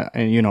trying to,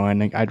 and you know,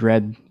 and I'd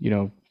read, you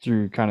know,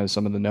 through kind of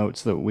some of the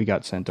notes that we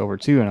got sent over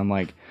too, and I'm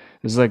like,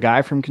 this is a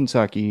guy from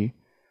Kentucky,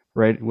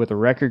 right, with a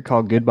record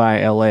called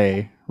Goodbye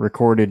LA,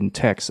 recorded in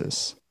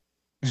Texas.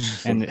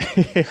 And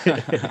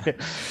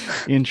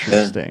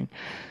interesting.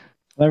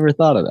 Never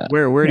thought of that.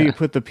 Where do you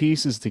put the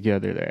pieces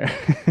together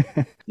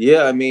there?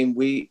 Yeah, I mean,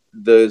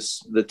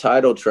 the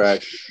title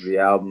track, the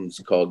album's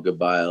called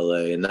Goodbye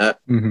LA, and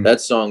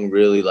that song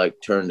really like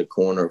turned a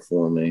corner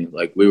for me.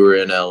 Like, we were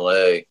in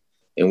LA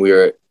and we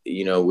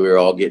were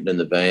all getting in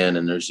the van,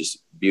 and there's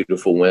just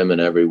beautiful women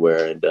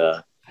everywhere,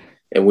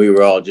 and we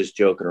were all just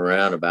joking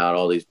around about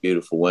all these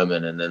beautiful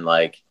women, and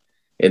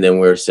then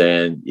we were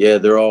saying, yeah,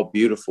 they're all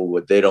beautiful,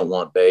 but they don't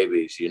want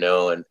babies, you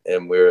know?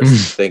 And we were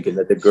thinking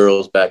that the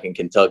girls back in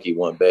Kentucky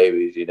want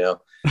babies, you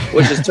know,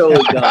 which is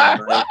totally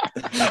dumb, right?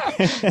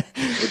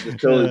 Which is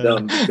totally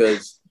dumb,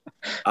 because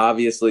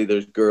obviously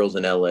there's girls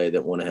in LA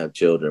that want to have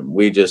children.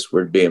 We just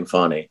were being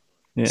funny.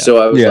 Yeah.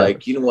 So I was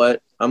like, you know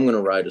what? I'm going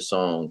to write a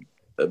song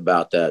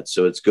about that.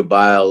 So it's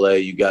Goodbye LA.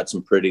 You got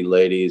some pretty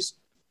ladies,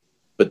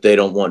 but they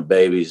don't want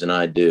babies, and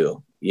I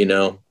do, you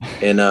know?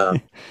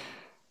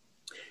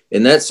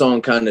 And that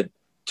song kind of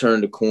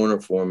turned a corner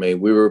for me.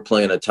 We were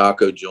playing a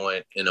taco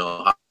joint in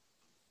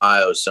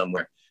Ohio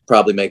somewhere,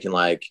 probably making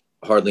like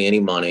hardly any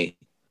money.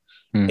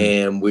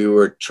 And we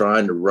were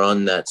trying to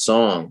run that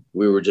song.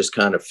 We were just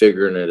kind of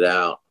figuring it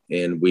out,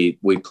 and we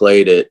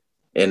played it.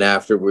 And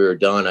after we were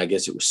done, I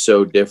guess it was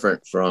so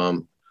different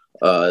from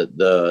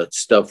the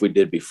stuff we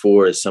did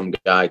before. As some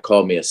guy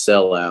called me a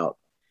sellout.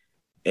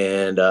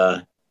 And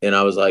I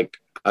was like,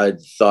 I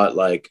thought,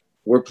 like,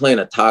 we're playing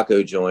a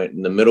taco joint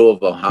in the middle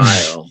of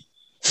Ohio,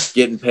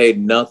 getting paid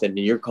nothing, and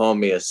you're calling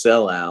me a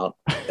sellout.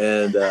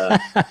 And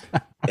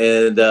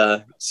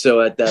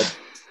so at that,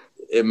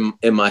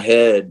 in my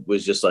head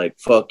was just like,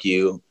 fuck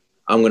you,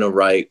 I'm going to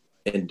write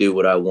and do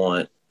what I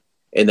want.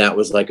 And that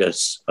was like a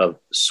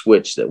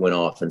switch that went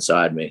off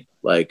inside me.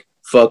 Like,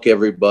 fuck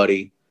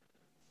everybody.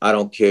 I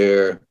don't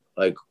care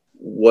like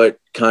what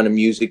kind of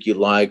music you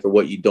like or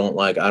what you don't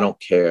like. I don't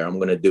care. I'm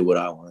going to do what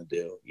I want to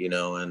do, you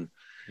know? And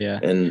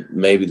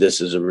maybe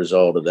this is a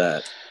result of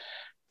that.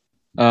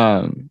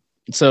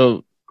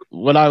 So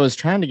what I was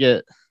trying to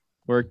get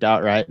worked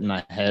out right in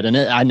my head, and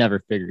I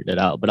never figured it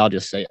out, but I'll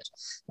just say it.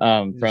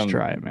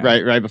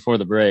 Right before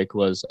the break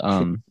was,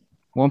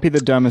 won't be the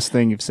dumbest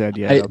thing you've said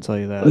yet. I'll tell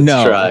you that.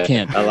 I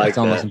can't. I like it's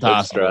almost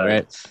impossible,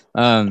 right?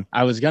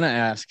 I was gonna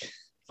ask,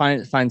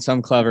 find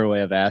some clever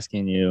way of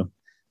asking you,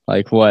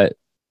 like what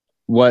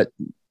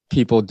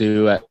people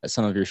do at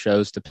some of your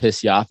shows to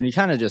piss you off, and you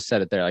kind of just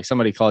said it there. Like,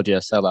 somebody called you a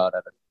sellout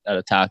at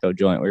a taco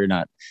joint where you're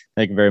not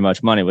making very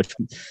much money, which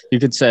you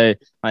could say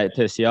might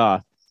piss you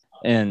off,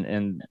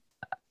 and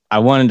I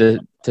wanted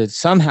to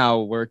somehow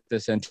work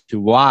this into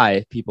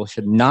why people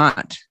should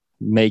not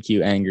make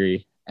you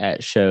angry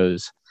at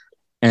shows,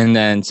 and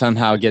then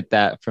somehow get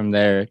that from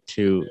there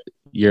to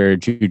your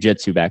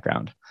jiu-jitsu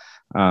background.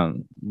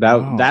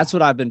 That's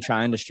what I've been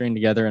trying to string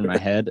together in my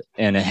head,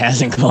 and it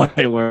hasn't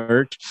quite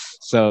worked.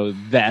 So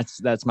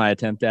that's my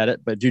attempt at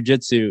it. But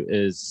jiu-jitsu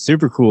is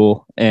super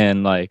cool,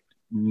 and like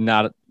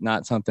not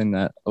something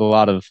that a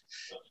lot of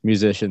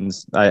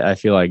musicians I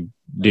feel like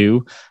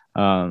do.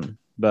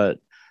 But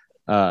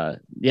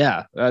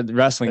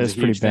wrestling is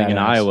a huge thing in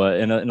Iowa,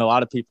 and a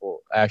lot of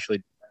people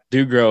actually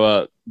do grow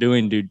up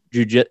doing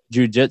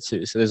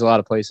jiu-jitsu. So there's a lot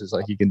of places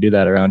like you can do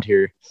that around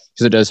here,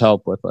 because it does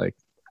help with like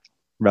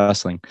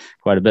wrestling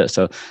quite a bit.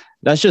 So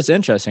that's just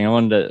interesting. I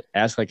wanted to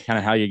ask like kind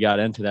of how you got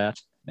into that,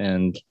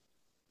 and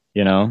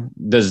you know,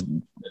 does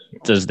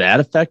does that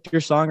affect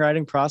your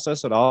songwriting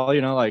process at all?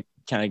 You know, like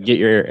kind of get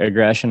your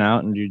aggression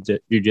out in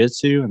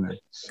jujitsu, and then,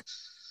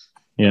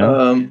 you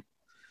know.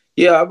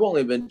 Yeah, I've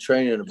only been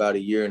training about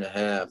 1.5 years,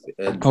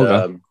 and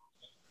Okay.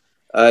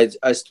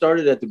 I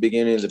started at the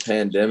beginning of the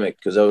pandemic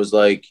because I was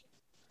like,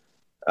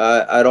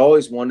 I'd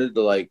always wanted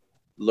to like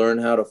learn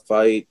how to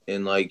fight,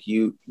 and like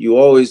you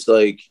always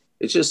like,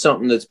 it's just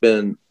something that's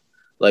been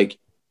like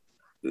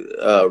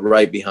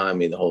right behind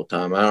me the whole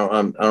time. I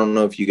don't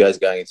know if you guys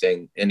got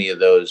any of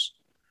those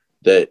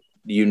that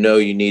you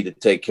need to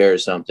take care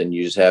of something,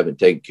 you just haven't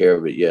taken care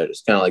of it yet.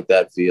 It's kind of like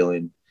that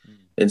feeling.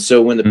 And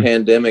so when the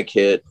pandemic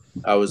hit,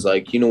 I was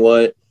like, you know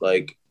what?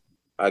 Like,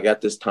 I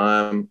got this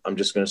time. I'm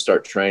just going to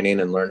start training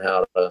and learn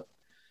how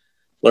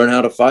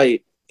to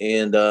fight.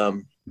 And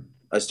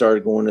I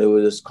started going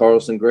to this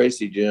Carlson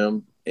Gracie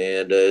gym,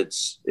 and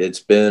it's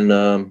been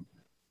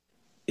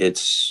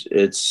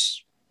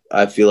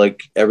I feel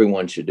like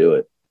everyone should do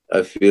it.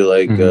 I feel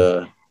like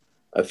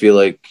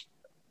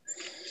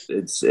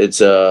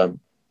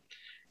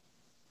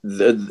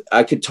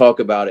I could talk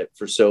about it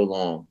for so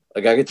long.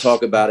 Like I could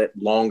talk about it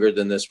longer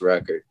than this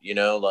record, you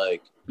know,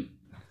 like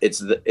it's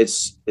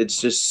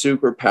just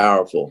super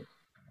powerful.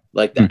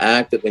 Like the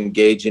act of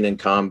engaging in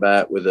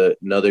combat with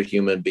another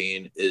human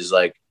being is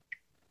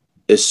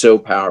so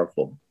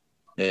powerful.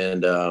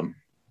 And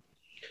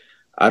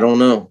I don't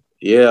know.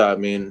 Yeah. I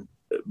mean,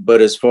 but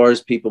as far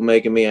as people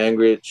making me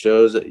angry at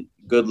shows,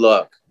 good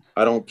luck.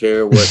 I don't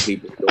care what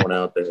people are doing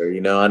out there.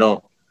 You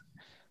know,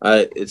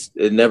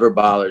 it never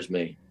bothers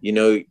me. You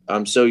know,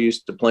 I'm so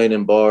used to playing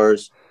in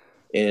bars,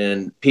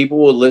 and people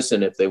will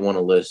listen if they want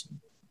to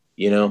listen,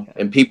 you know,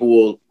 and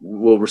people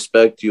will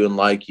respect you and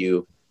like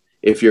you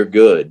if you're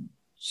good.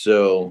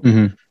 So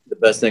the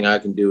best thing I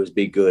can do is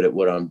be good at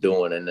what I'm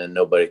doing, and then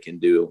nobody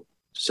can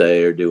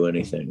say or do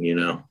anything, you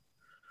know.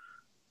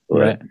 But,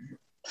 right.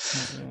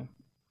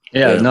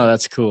 Yeah, no,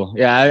 that's cool.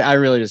 Yeah, I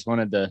really just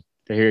wanted to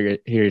hear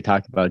you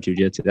talk about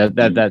jiu-jitsu.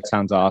 That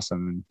sounds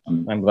awesome,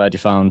 and I'm glad you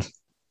found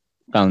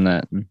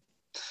that.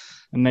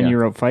 And then you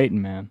wrote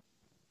Fighting Man.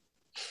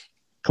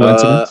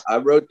 Coincidence? I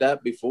wrote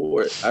that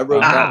before.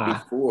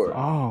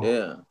 Oh,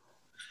 yeah.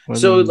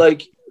 So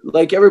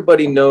like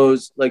everybody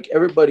knows, like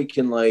everybody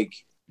can like.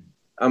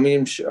 I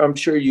mean, I'm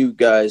sure you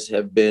guys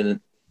have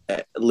been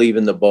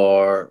leaving the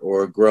bar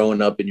or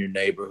growing up in your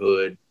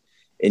neighborhood,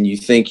 and you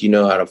think you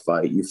know how to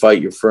fight. You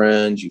fight your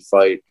friends, you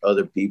fight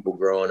other people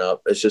growing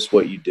up. It's just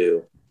what you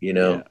do, you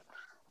know.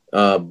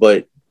 Yeah.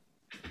 But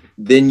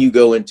then you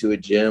go into a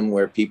gym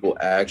where people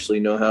actually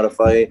know how to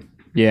fight.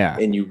 Yeah.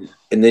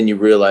 And then you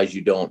realize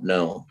you don't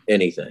know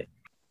anything.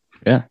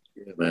 Yeah.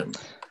 Yeah, man.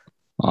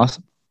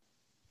 Awesome.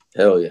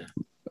 Hell yeah.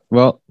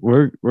 Well,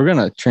 we're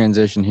gonna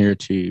transition here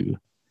to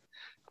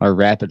our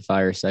rapid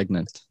fire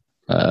segment.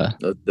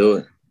 Let's do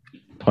it.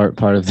 Part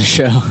of the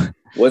show.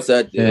 What's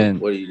that do?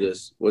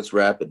 What's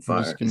rapid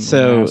fire?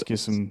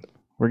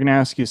 We're gonna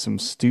ask you some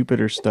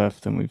stupider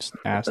stuff than we've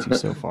asked you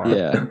so far.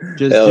 Yeah,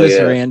 just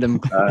random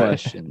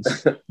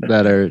questions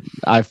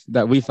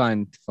that we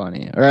find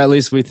funny, or at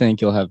least we think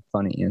you'll have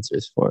funny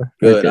answers for.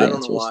 Good. I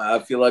don't know why. I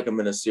feel like I'm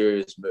in a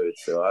serious mood,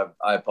 so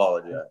I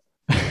apologize.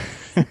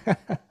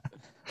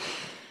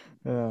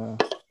 Well,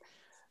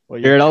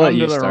 Jared, I'll let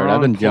you start.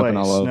 I've been jumping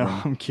all over.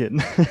 No, I'm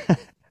kidding.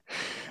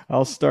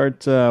 I'll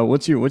start.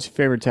 What's your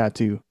favorite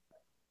tattoo?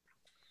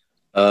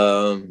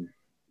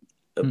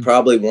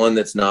 Probably one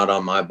that's not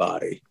on my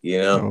body, you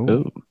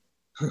know.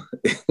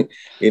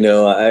 You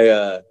know,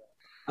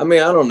 I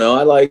mean, I don't know.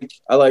 I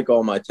like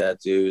all my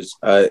tattoos.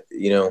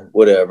 You know,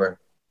 whatever.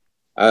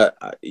 I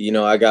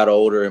got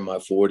older in my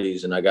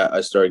 40s, and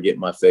I started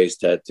getting my face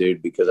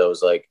tattooed because I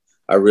was like,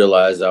 I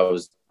realized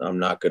I'm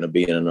not going to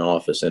be in an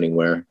office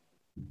anywhere,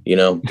 you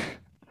know.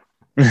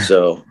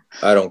 So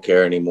I don't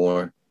care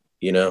anymore,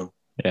 you know.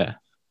 Yeah.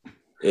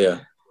 I'll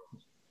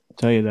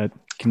tell you that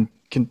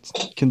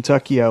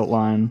Kentucky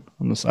outline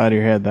on the side of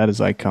your head, that is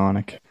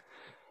iconic.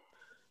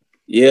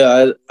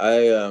 Yeah,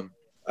 I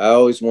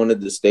always wanted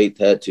the state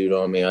tattooed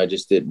on me. I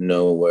just didn't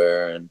know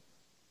where, and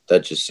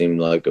that just seemed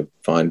like a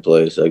fine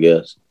place, I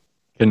guess.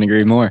 Couldn't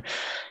agree more.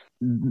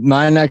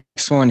 My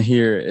next one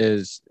here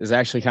is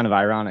actually kind of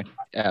ironic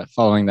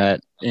following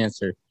that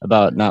answer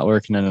about not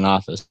working in an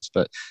office.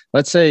 But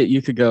let's say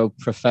you could go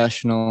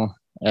professional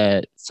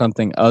at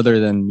something other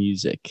than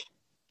music.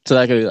 So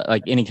that could be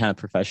like any kind of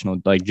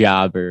professional like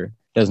job, or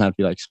doesn't have to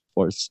be like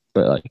sports,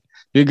 but like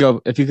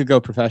if you could go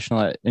professional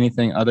at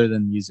anything other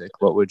than music,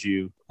 what would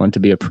you want to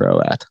be a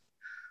pro at?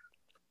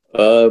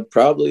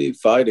 Probably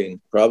fighting,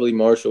 probably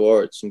martial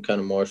arts, some kind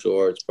of martial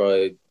arts,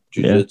 probably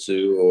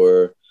jiu-jitsu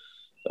or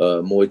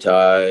Muay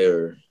Thai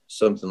or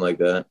something like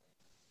that,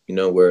 you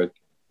know, where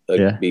I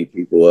can beat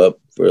people up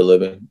for a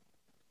living.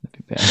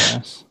 That'd be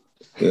badass.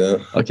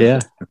 Yeah. Okay.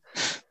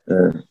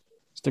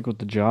 Stick with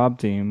the job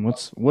theme.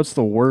 What's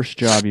the worst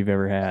job you've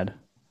ever had?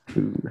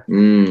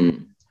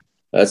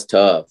 That's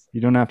tough. You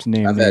don't have to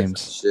name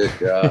names. Shit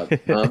job.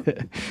 Huh?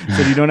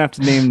 So you don't have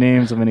to name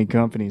names of any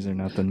companies or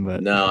nothing.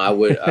 But no, I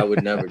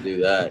would never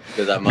do that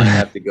because I might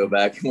have to go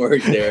back and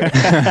work there.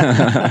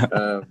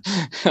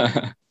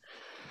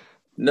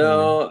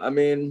 No, I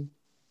mean,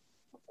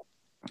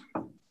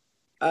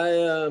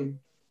 I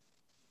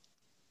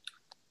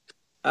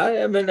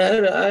haven't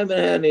had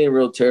any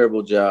real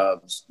terrible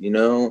jobs. You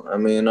know, I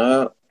mean,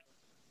 I've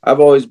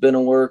always been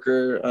a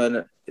worker,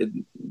 and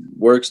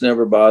work's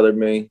never bothered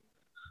me.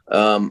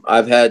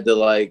 I've had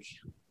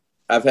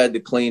to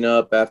clean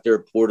up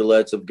after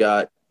portalets have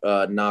got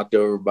knocked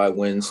over by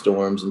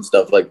windstorms and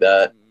stuff like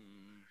that.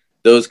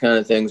 Those kind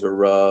of things are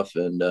rough,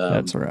 and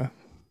That's rough.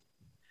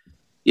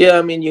 yeah,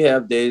 I mean, you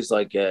have days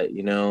like that,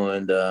 you know,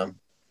 and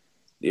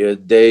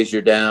days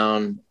you're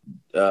down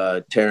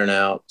tearing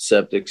out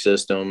septic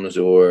systems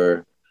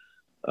or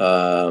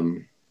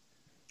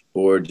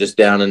just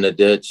down in the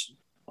ditch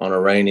on a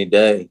rainy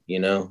day, you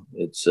know.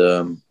 It's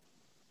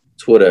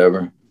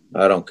whatever.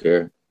 I don't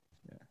care.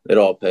 It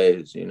all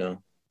pays, you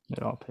know.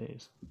 It all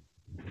pays.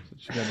 That's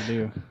what you got to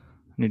do.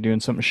 When you're doing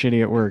something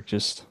shitty at work,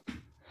 just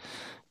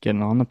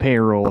getting on the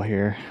payroll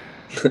here.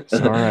 It's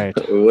all right.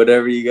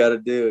 Whatever you got to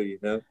do, you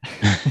know.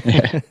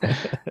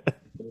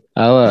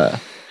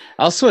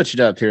 I'll switch it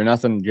up here.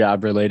 Nothing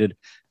job related.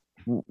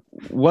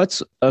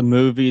 What's a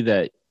movie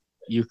that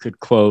you could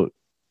quote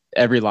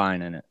every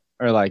line in it,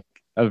 or like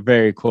a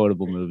very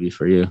quotable movie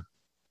for you?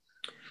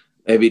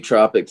 Maybe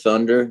Tropic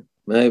Thunder.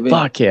 Maybe.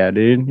 Fuck yeah,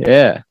 dude.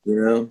 Yeah. You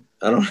know,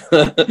 I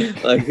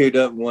don't like who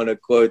doesn't want to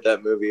quote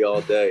that movie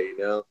all day, you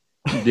know?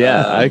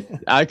 Yeah,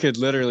 I could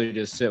literally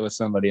just sit with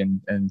somebody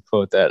and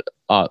quote that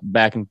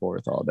back and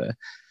forth all day.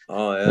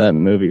 Oh yeah, that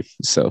movie is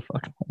so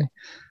fucking funny.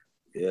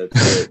 Yeah,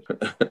 it's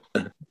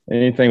good.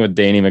 Anything with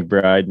Danny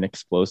McBride and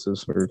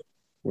explosives, or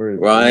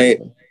right?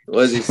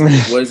 What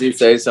does he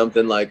say?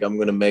 Something like, "I'm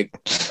gonna make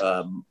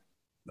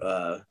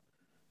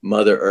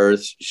Mother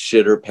Earth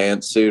shit her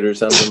pantsuit" or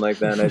something like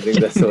that. And I think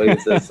that's what he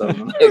says.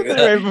 Something like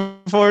that.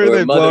 Right before Or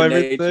they blow Mother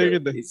everything,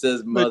 Nature. He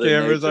says, "Mother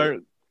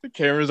the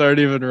cameras aren't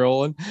even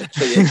rolling."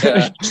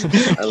 Yeah,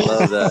 I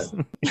love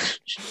that.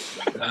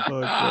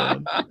 Oh,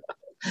 God.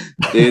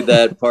 Dude,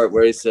 that part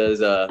where he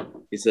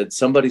said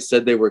somebody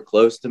said they were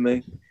close to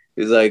me.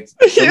 He's like,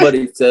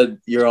 somebody said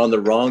you're on the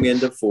wrong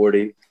end of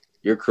 40,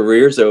 your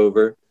career's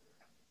over.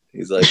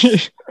 He's like,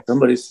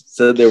 somebody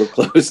said they were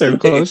close to me.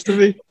 Close to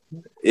me.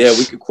 Yeah,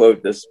 we could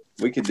quote this.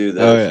 We could do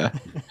that.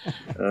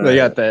 Oh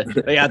yeah.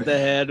 They got the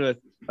head with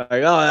like,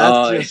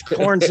 oh, that's just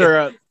corn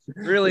syrup.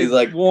 Really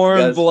like,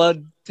 warm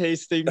blood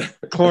tasting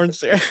corn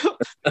syrup.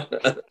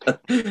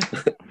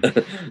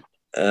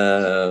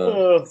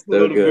 So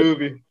good.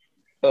 Movie.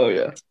 Oh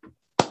yeah.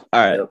 All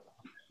right. Yep.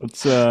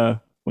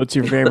 What's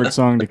your favorite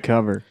song to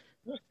cover?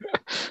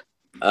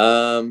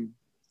 I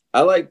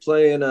like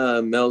playing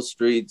Mel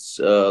Street's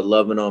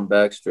 "Lovin' on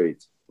Back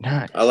Streets."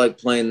 Nice. I like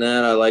playing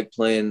that. I like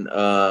playing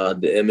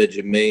 "The Image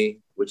of Me,"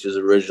 which is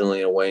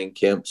originally a Wayne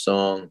Kemp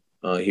song.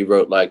 He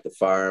wrote "Like the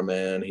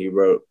Fireman." He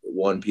wrote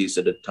 "One Piece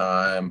at a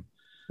Time."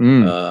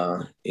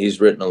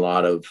 He's written a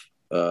lot of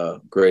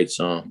great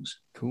songs.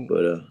 Cool.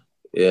 But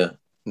yeah.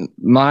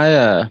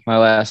 My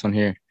last one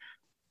here.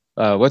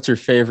 What's your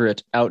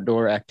favorite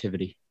outdoor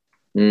activity?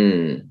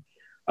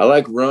 I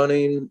like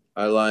running.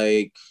 I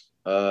like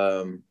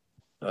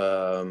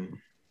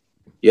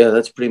yeah,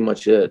 that's pretty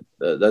much it.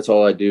 That's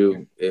all I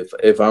do.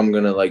 If I'm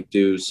gonna like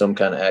do some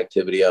kind of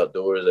activity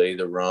outdoors, I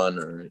either run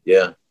or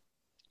that's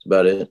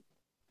about it.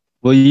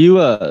 Will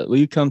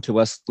you come to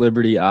West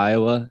Liberty,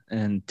 Iowa,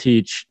 and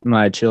teach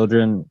my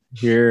children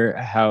here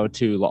how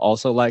to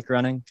also like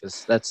running?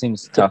 Because that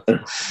seems tough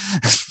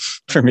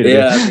for me to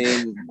do. I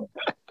mean,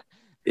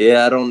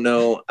 I don't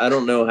know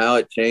how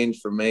it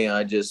changed for me.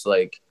 I just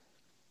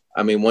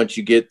once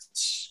you get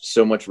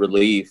so much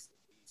relief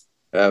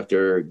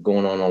after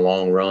going on a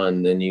long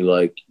run, then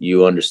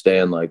you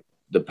understand like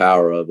the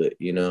power of it,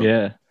 you know?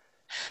 Yeah,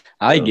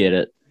 I get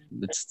it.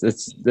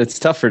 It's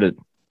tougher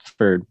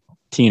for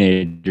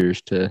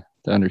teenagers to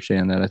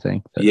understand that, I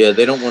think. But yeah,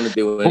 they don't want to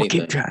do anything.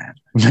 Keep trying.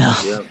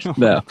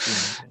 No.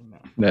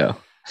 Yeah.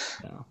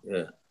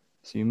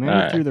 So you made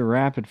it through the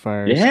rapid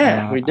fires.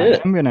 Yeah, we did.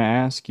 I'm going to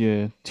ask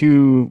you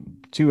two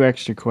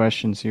extra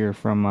questions here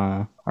from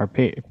our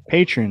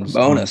patrons.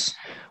 Bonus.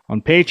 On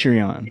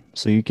Patreon.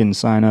 So you can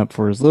sign up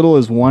for as little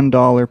as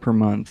 $1 per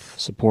month,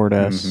 support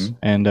us,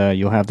 and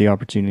you'll have the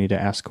opportunity to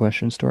ask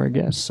questions to our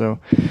guests. So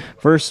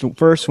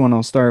first one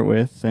I'll start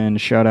with, and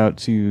shout out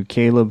to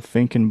Caleb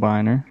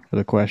Finkenbeiner for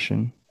the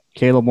question.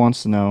 Caleb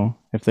wants to know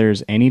if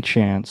there's any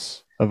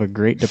chance of a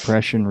Great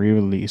Depression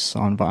re-release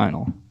on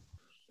vinyl.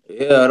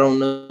 Yeah, I don't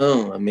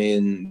know. I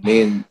mean,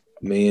 me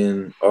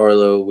and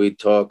Arlo, we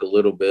talk a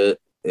little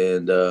bit,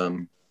 and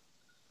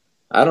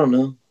I don't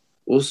know.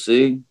 We'll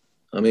see.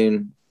 I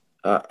mean,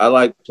 I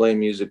like playing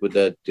music with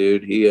that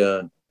dude. He,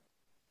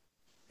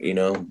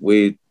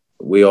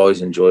 we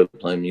always enjoy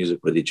playing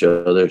music with each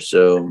other.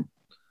 So,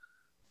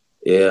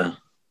 yeah,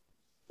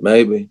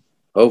 maybe,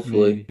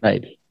 hopefully.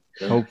 Maybe.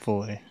 Yeah.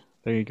 Hopefully.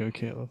 There you go,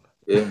 Caleb.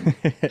 Yeah.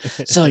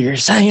 So you're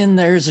saying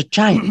there's a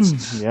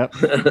chance? Yep.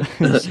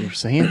 So you're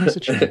saying there's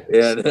a chance.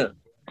 Yeah, no.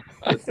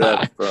 What's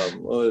that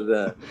from? What was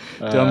that?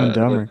 Dumb and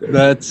Dumber.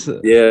 That's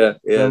yeah.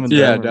 Dumb and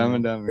yeah, Dumber. Dumb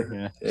and Dumber.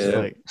 Yeah.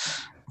 Yeah.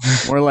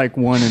 It's more like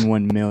 1 in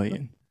 1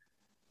 million.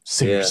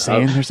 So you're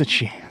saying there's a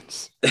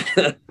chance.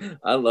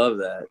 I love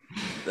that.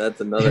 That's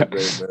another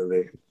great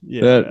movie.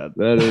 Yeah,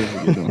 that is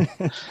a good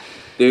one.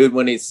 Dude,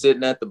 when he's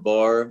sitting at the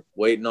bar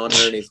waiting on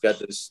her and he's got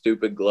those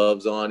stupid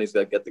gloves on, he's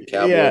got the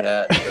cowboy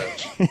hat,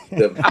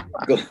 the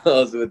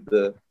gloves with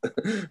the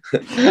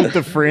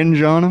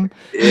fringe on him.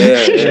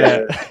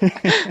 Yeah.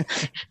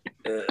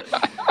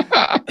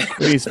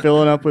 When he's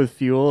filling up with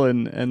fuel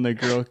and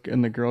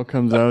the girl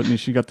comes out and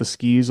she got the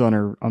skis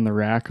on the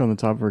rack on the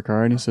top of her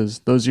car and he says,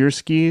 "Those your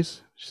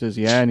skis?" She says,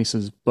 "Yeah," and he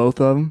says, "Both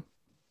of them?"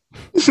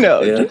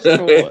 No, just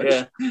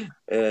yeah,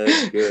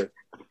 that's good.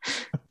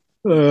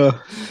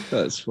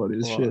 That's funny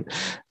as shit.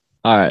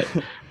 All right,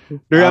 do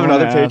we have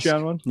another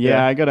Patreon one?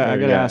 Yeah, I gotta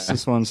ask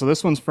this one. So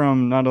this one's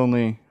from not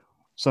only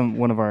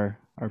one of our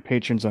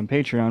patrons on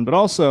Patreon, but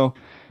also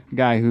a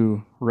guy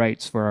who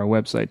writes for our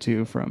website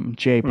too, from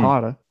Jay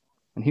Potta,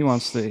 and he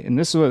wants to. And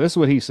this is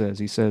what he says.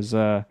 He says,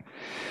 "I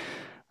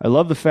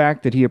love the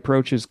fact that he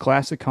approaches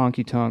classic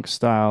honky tonk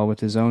style with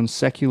his own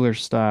secular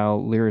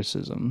style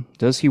lyricism.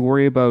 Does he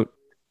worry about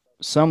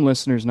some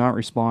listeners not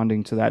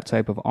responding to that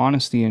type of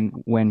honesty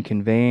when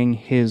conveying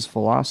his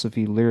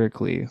philosophy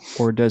lyrically,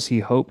 or does he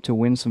hope to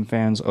win some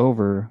fans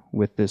over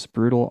with this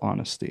brutal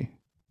honesty?"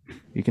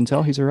 You can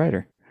tell he's a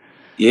writer.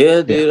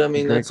 Yeah, dude. I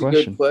mean, that's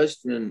question. A good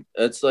question.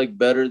 That's like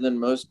better than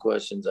most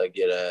questions I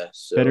get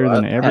asked. So better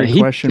than every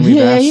question we've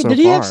asked so did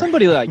far. he have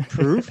somebody like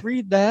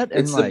proofread that? And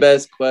it's the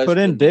best question. Put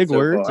in big so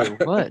words far.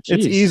 or what?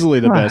 It's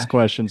easily the best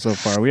question so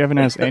far. We haven't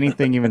asked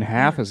anything even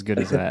half as good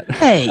as that.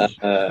 Hey,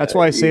 that's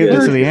why I saved it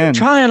to the end.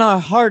 Trying our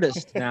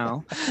hardest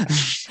now.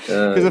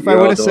 Because if I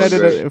would have said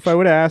it, if I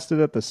would have asked it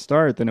at the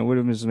start, then it would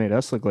have just made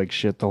us look like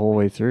shit the whole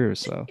way through.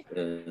 So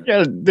you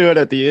gotta do it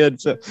at the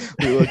end, so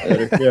we look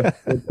better.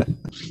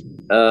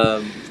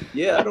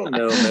 Yeah, I don't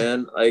know,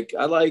 man. Like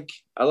I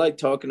like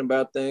talking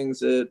about things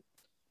that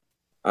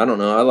I don't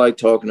know. I like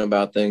talking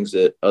about things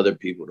that other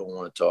people don't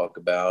want to talk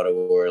about,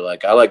 or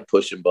like I like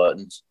pushing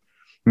buttons.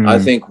 Mm-hmm. I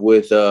think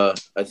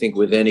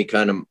with any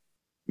kind of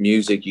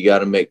music, you got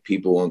to make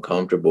people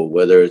uncomfortable.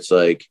 Whether it's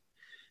like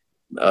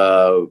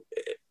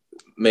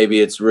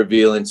maybe it's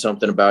revealing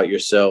something about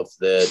yourself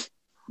that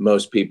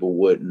most people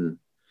wouldn't.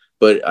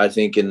 But I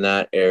think in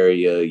that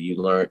area,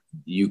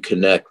 you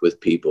connect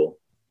with people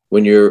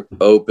when you're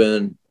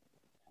open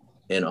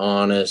and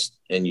honest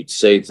and you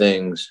say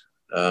things.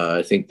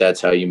 I think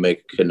that's how you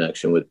make a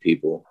connection with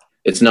people.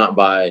 It's not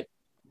by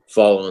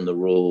following the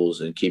rules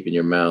and keeping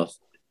your mouth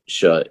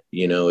shut.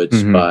 You know,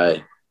 it's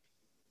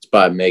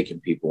by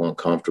making people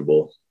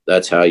uncomfortable.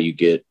 That's how you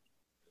get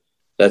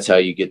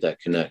that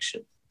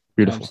connection.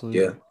 Beautiful. Absolutely.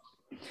 Yeah.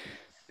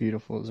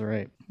 Beautiful is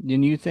right.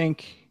 And you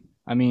think,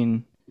 I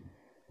mean,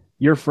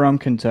 you're from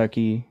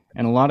Kentucky,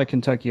 and a lot of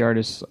Kentucky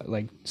artists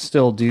like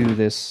still do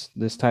this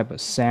type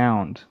of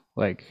sound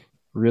like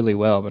really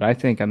well. But I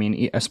think, I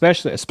mean,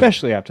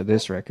 especially after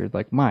this record,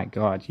 like, my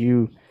God,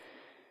 you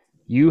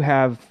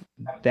have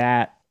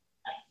that.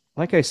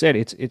 Like I said,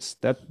 it's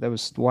that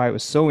was why it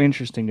was so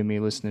interesting to me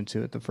listening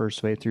to it the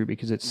first way through,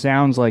 because it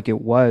sounds like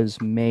it was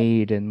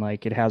made and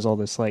like it has all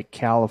this like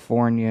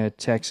California,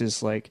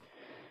 Texas, like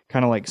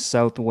kind of like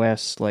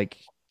Southwest like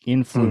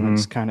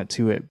influence kind of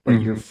to it,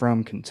 but you're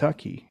from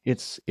Kentucky.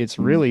 It's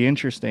really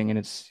interesting, and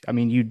it's, I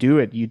mean, you do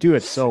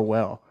it so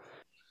well.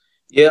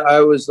 Yeah,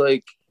 I was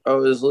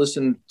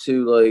listening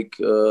to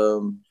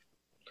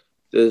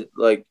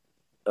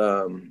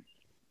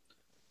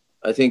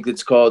I think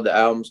the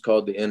album's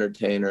called The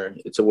Entertainer.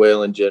 It's a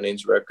Waylon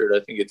Jennings record. I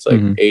think it's like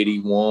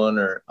 81,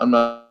 or I'm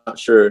not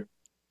sure.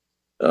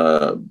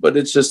 But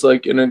it's just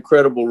like an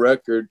incredible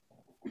record.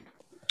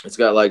 It's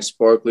got like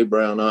Sparkly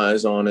Brown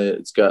Eyes on it.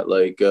 It's got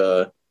like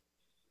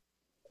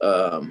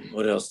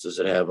what else does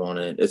it have on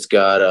it? It's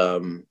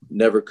got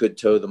Never Could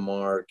Toe the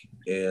Mark,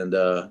 and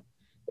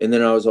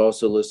then I was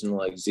also listening to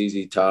like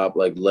ZZ Top,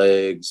 like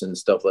Legs and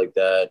stuff like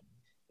that.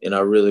 And I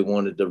really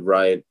wanted to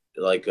write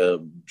like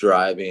a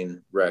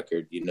driving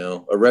record, you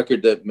know, a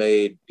record that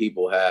made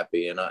people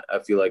happy. And I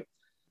feel like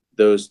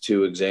those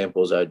two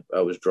examples I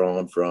was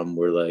drawn from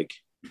were like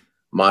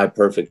my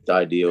perfect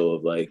ideal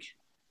of like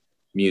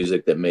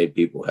music that made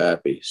people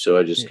happy. So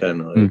I just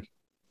kind of like,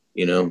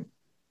 you know,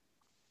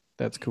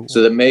 that's cool.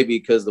 So that maybe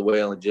because the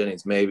Waylon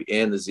Jennings maybe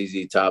and the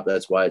ZZ Top,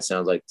 that's why it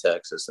sounds like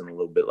Texas and a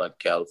little bit like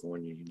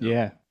California. You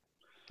know?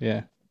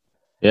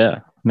 Yeah.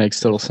 Makes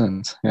total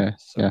sense. Yeah.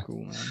 So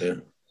cool, man. Yeah.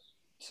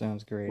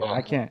 Sounds great. Well,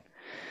 I can't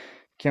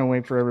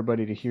wait for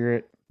everybody to hear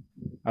it.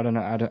 I don't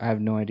know. I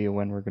have no idea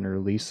when we're going to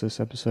release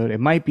this episode. It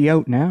might be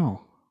out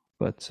now,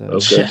 but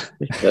okay.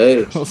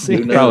 Hey, we'll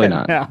see. Probably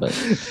not. But,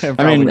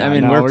 I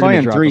mean, we're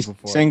playing 3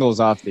 singles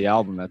off the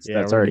album. That's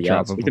already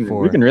out. So we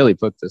can really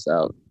put this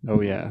out. Oh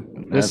yeah.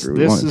 This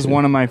is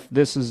one of my.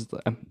 This is,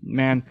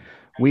 man.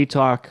 We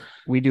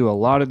do a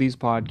lot of these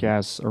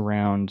podcasts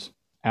around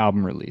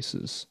album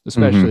releases,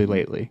 especially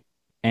lately.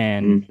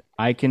 And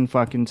I can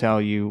fucking tell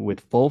you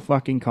with full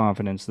fucking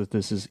confidence that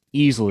this is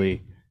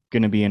easily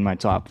going to be in my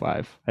top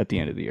 5 at the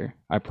end of the year.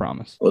 I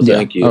promise. Well,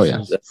 thank you. Oh,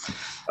 yeah.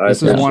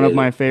 This is one of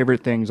my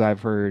favorite things I've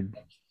heard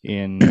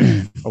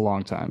in a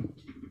long time.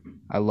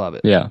 I love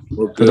it. Yeah.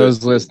 Well, For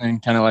those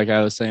listening, kind of like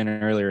I was saying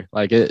earlier,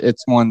 like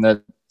it's one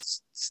that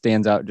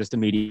stands out just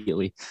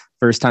immediately.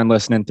 First time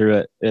listening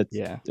through it,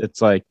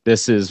 it's like,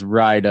 this is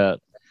right up.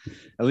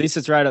 At least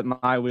it's right up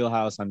my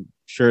wheelhouse. I'm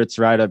sure it's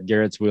right up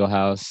Garrett's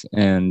wheelhouse.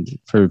 And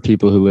for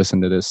people who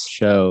listen to this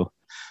show,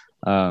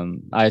 I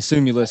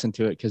assume you listen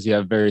to it because you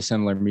have very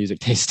similar music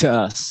taste to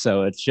us.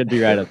 So it should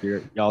be right up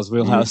y'all's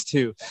wheelhouse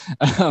too.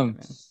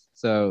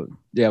 So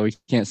yeah, we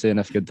can't say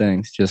enough good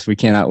things. Just we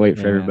cannot wait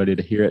for everybody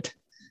to hear it.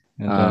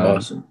 And,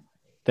 awesome.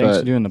 Thanks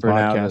for doing the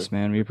podcast,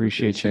 man. We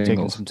appreciate you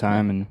taking some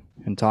time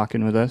and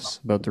talking with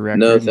us about the record.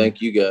 No, thank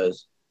you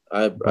guys.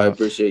 I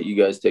appreciate you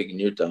guys taking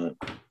your time.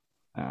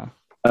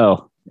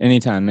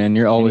 Anytime, man.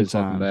 You're always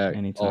welcome back.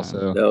 Anytime.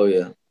 Also, oh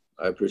yeah,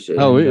 I appreciate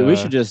it. Oh, we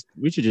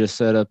should just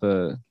set up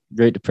a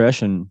Great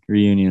Depression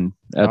reunion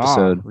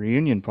episode.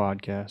 Reunion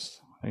podcast.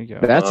 There you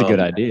go. That's a good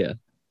idea.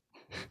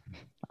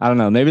 I don't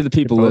know. Maybe the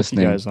people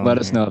listening, let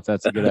us know if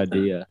that's a good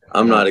idea.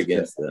 I'm not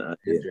against that.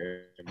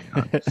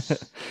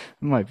 It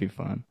might be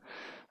fun.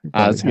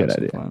 That's a good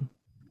idea.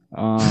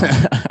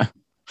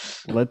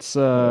 Let's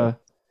why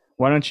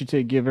don't you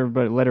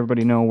let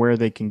everybody know where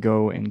they can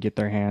go and get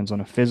their hands on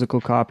a physical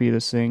copy of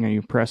this thing? Are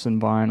you pressing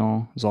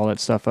vinyl? Is all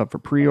that stuff up for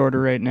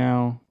pre-order right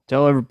now?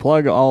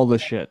 Plug all the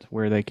shit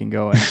where they can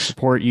go and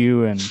support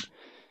you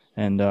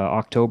and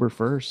October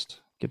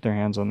 1st get their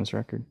hands on this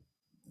record.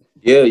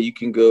 Yeah, you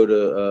can go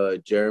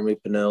to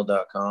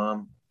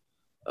jeremypennell.com,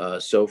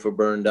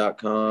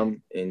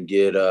 sofaburn.com and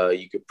get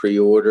you could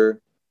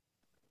pre-order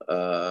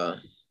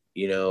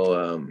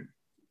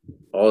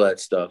all that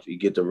stuff. You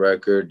get the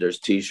record. There's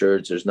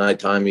t-shirts. There's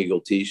Nighttime Eagle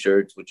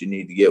t-shirts, which you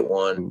need to get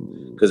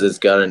one because it's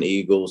got an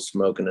eagle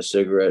smoking a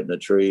cigarette in a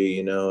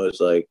tree. It's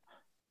like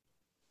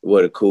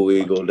what a cool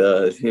eagle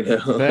does.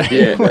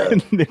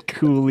 The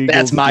cool eagle.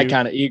 That's my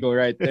kind of eagle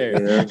right there.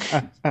 And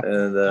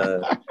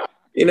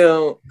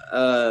all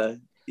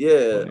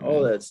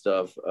that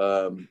stuff.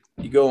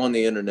 You go on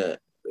the internet.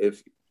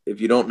 If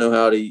you don't know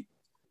how to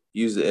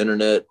use the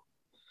internet,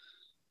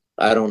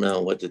 I don't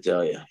know what to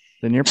tell you.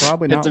 Then you're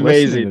probably not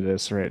listening to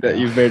this right now.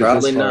 You've made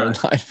probably it this far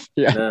not. in life.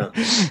 Yeah. No.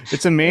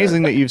 It's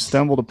amazing that you've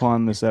stumbled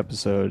upon this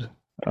episode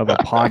of a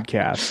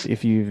podcast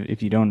if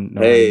you don't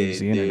know how to use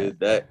the internet. Dude,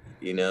 that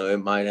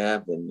it might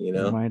happen.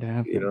 It might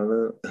happen. You don't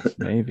know.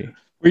 Maybe.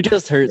 We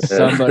just hurt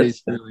somebody's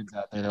feelings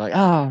out there. They're like,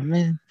 oh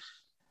man,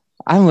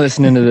 I'm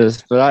listening to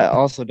this, but I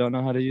also don't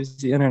know how to use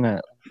the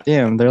internet.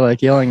 Damn, they're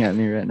like yelling at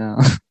me right now.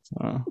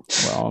 Well,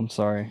 I'm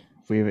sorry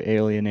if we've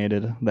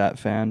alienated that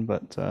fan,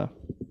 but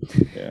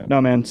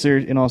no, man.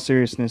 In all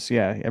seriousness,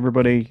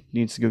 everybody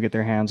needs to go get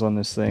their hands on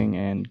this thing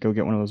and go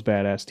get one of those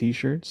badass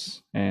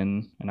T-shirts,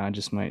 and I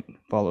just might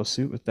follow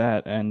suit with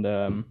that. And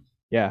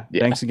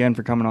thanks again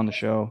for coming on the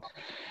show.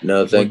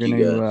 No, thank you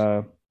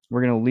guys.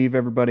 We're gonna leave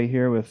everybody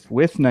here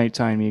with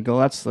Nighttime Eagle.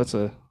 That's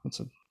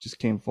just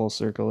came full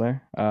circle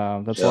there.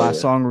 That's the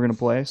last song we're gonna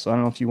play. So I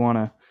don't know if you want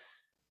to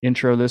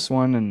intro this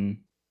one and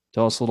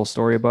tell us a little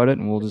story about it,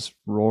 and we'll just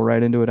roll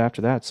right into it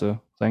after that.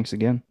 So thanks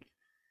again.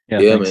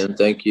 Yeah, man.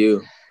 Thank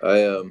you.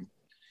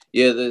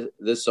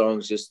 This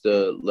song's just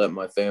to let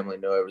my family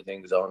know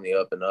everything's on the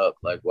up and up.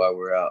 Like while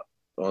we're out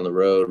on the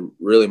road,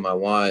 really, my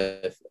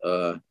wife.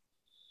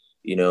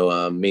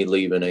 Me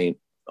leaving ain't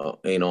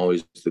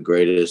always the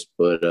greatest,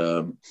 but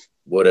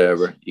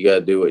whatever. You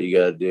gotta do what you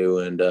gotta do,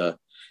 and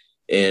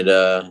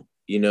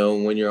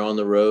when you're on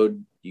the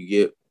road, you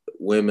get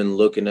women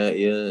looking at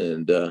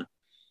you,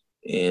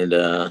 and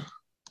I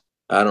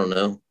don't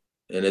know,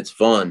 and it's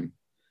fun,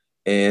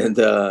 and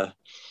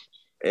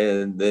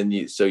then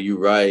you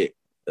write,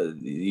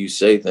 you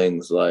say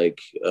things like,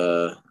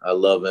 I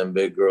love them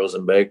big girls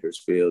in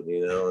Bakersfield,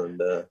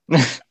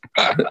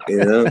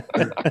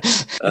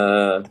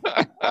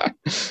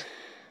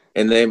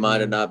 and they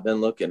might have not been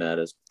looking at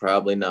us,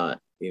 probably not,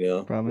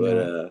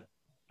 but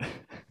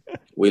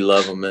we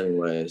love them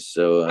anyways.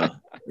 So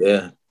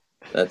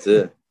that's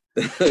it.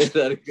 Is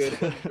that a good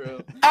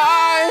intro?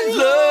 I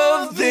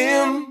love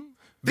them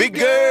big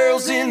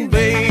girls in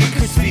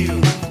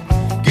Bakersfield,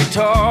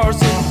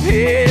 guitars and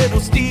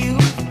pedal steel,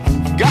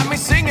 got me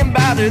singing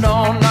about it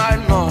all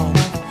night long.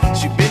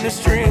 She been a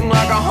string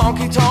like a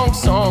honky-tonk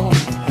song.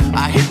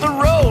 I hit the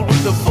road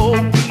with the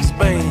four-piece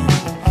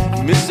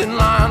band, missing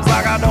lines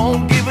like I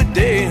don't give a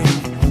damn,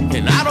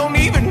 and I don't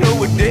even know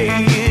what day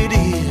it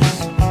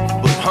is,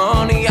 but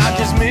honey, I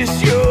just miss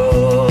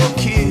your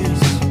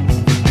kiss.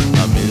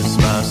 I miss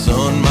my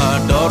son, my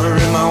daughter,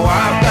 and my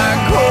wife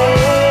back home.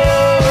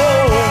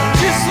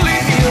 Just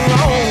leave me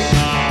alone.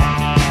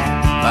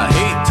 I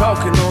hate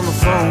talking on the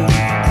phone,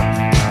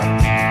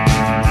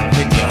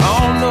 and you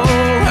all know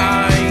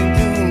I ain't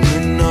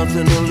doing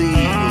nothing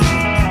illegal.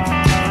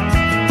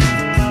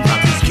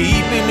 I'm just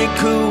keeping it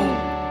cool,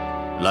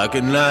 like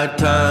a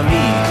nighttime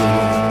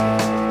eagle.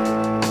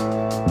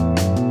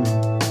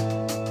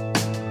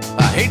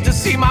 I hate to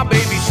see my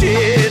baby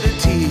shed a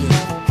tear.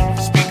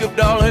 Speak up,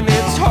 darling,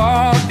 it's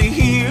hard to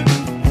hear.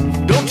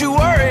 Don't you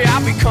worry,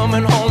 I'll be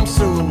coming home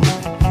soon.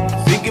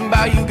 Thinking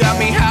about you got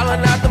me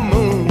howling at the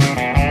moon,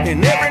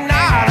 and every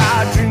night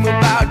I dream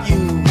about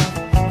you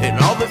and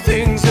all the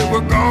things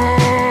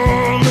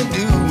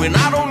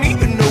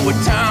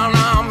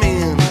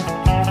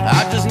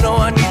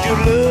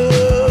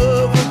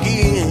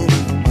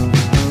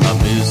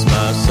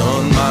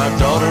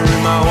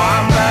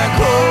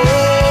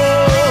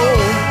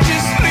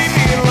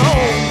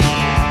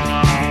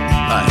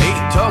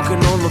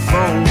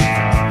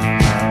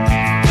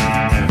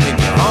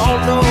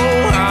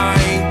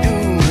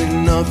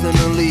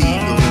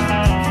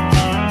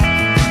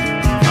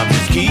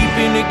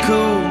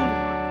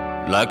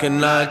like a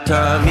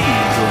nighttime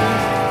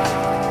eagle.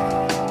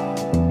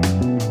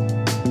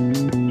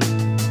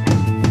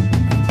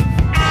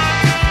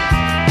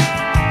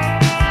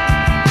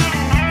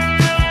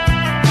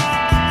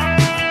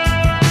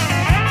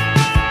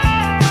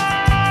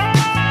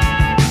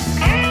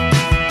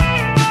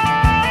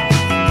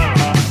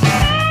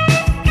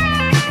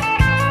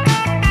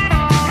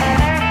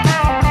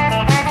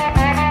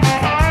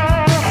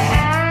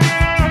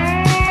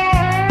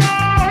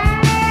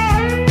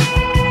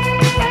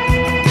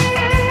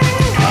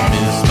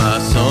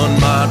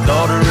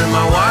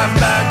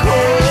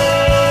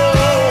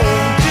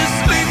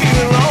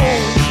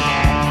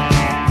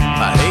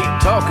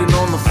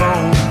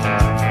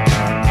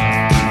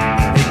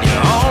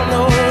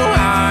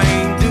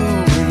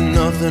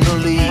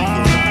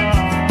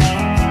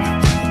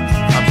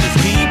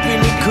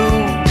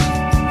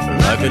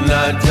 Like a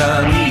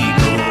nighttime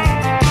eagle.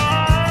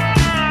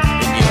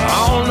 And you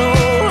all know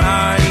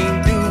I ain't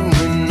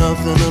doing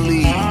nothing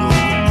illegal.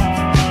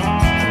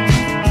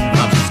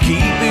 I'm just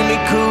keeping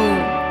it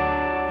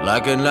cool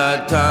like a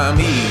nighttime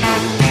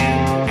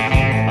eagle.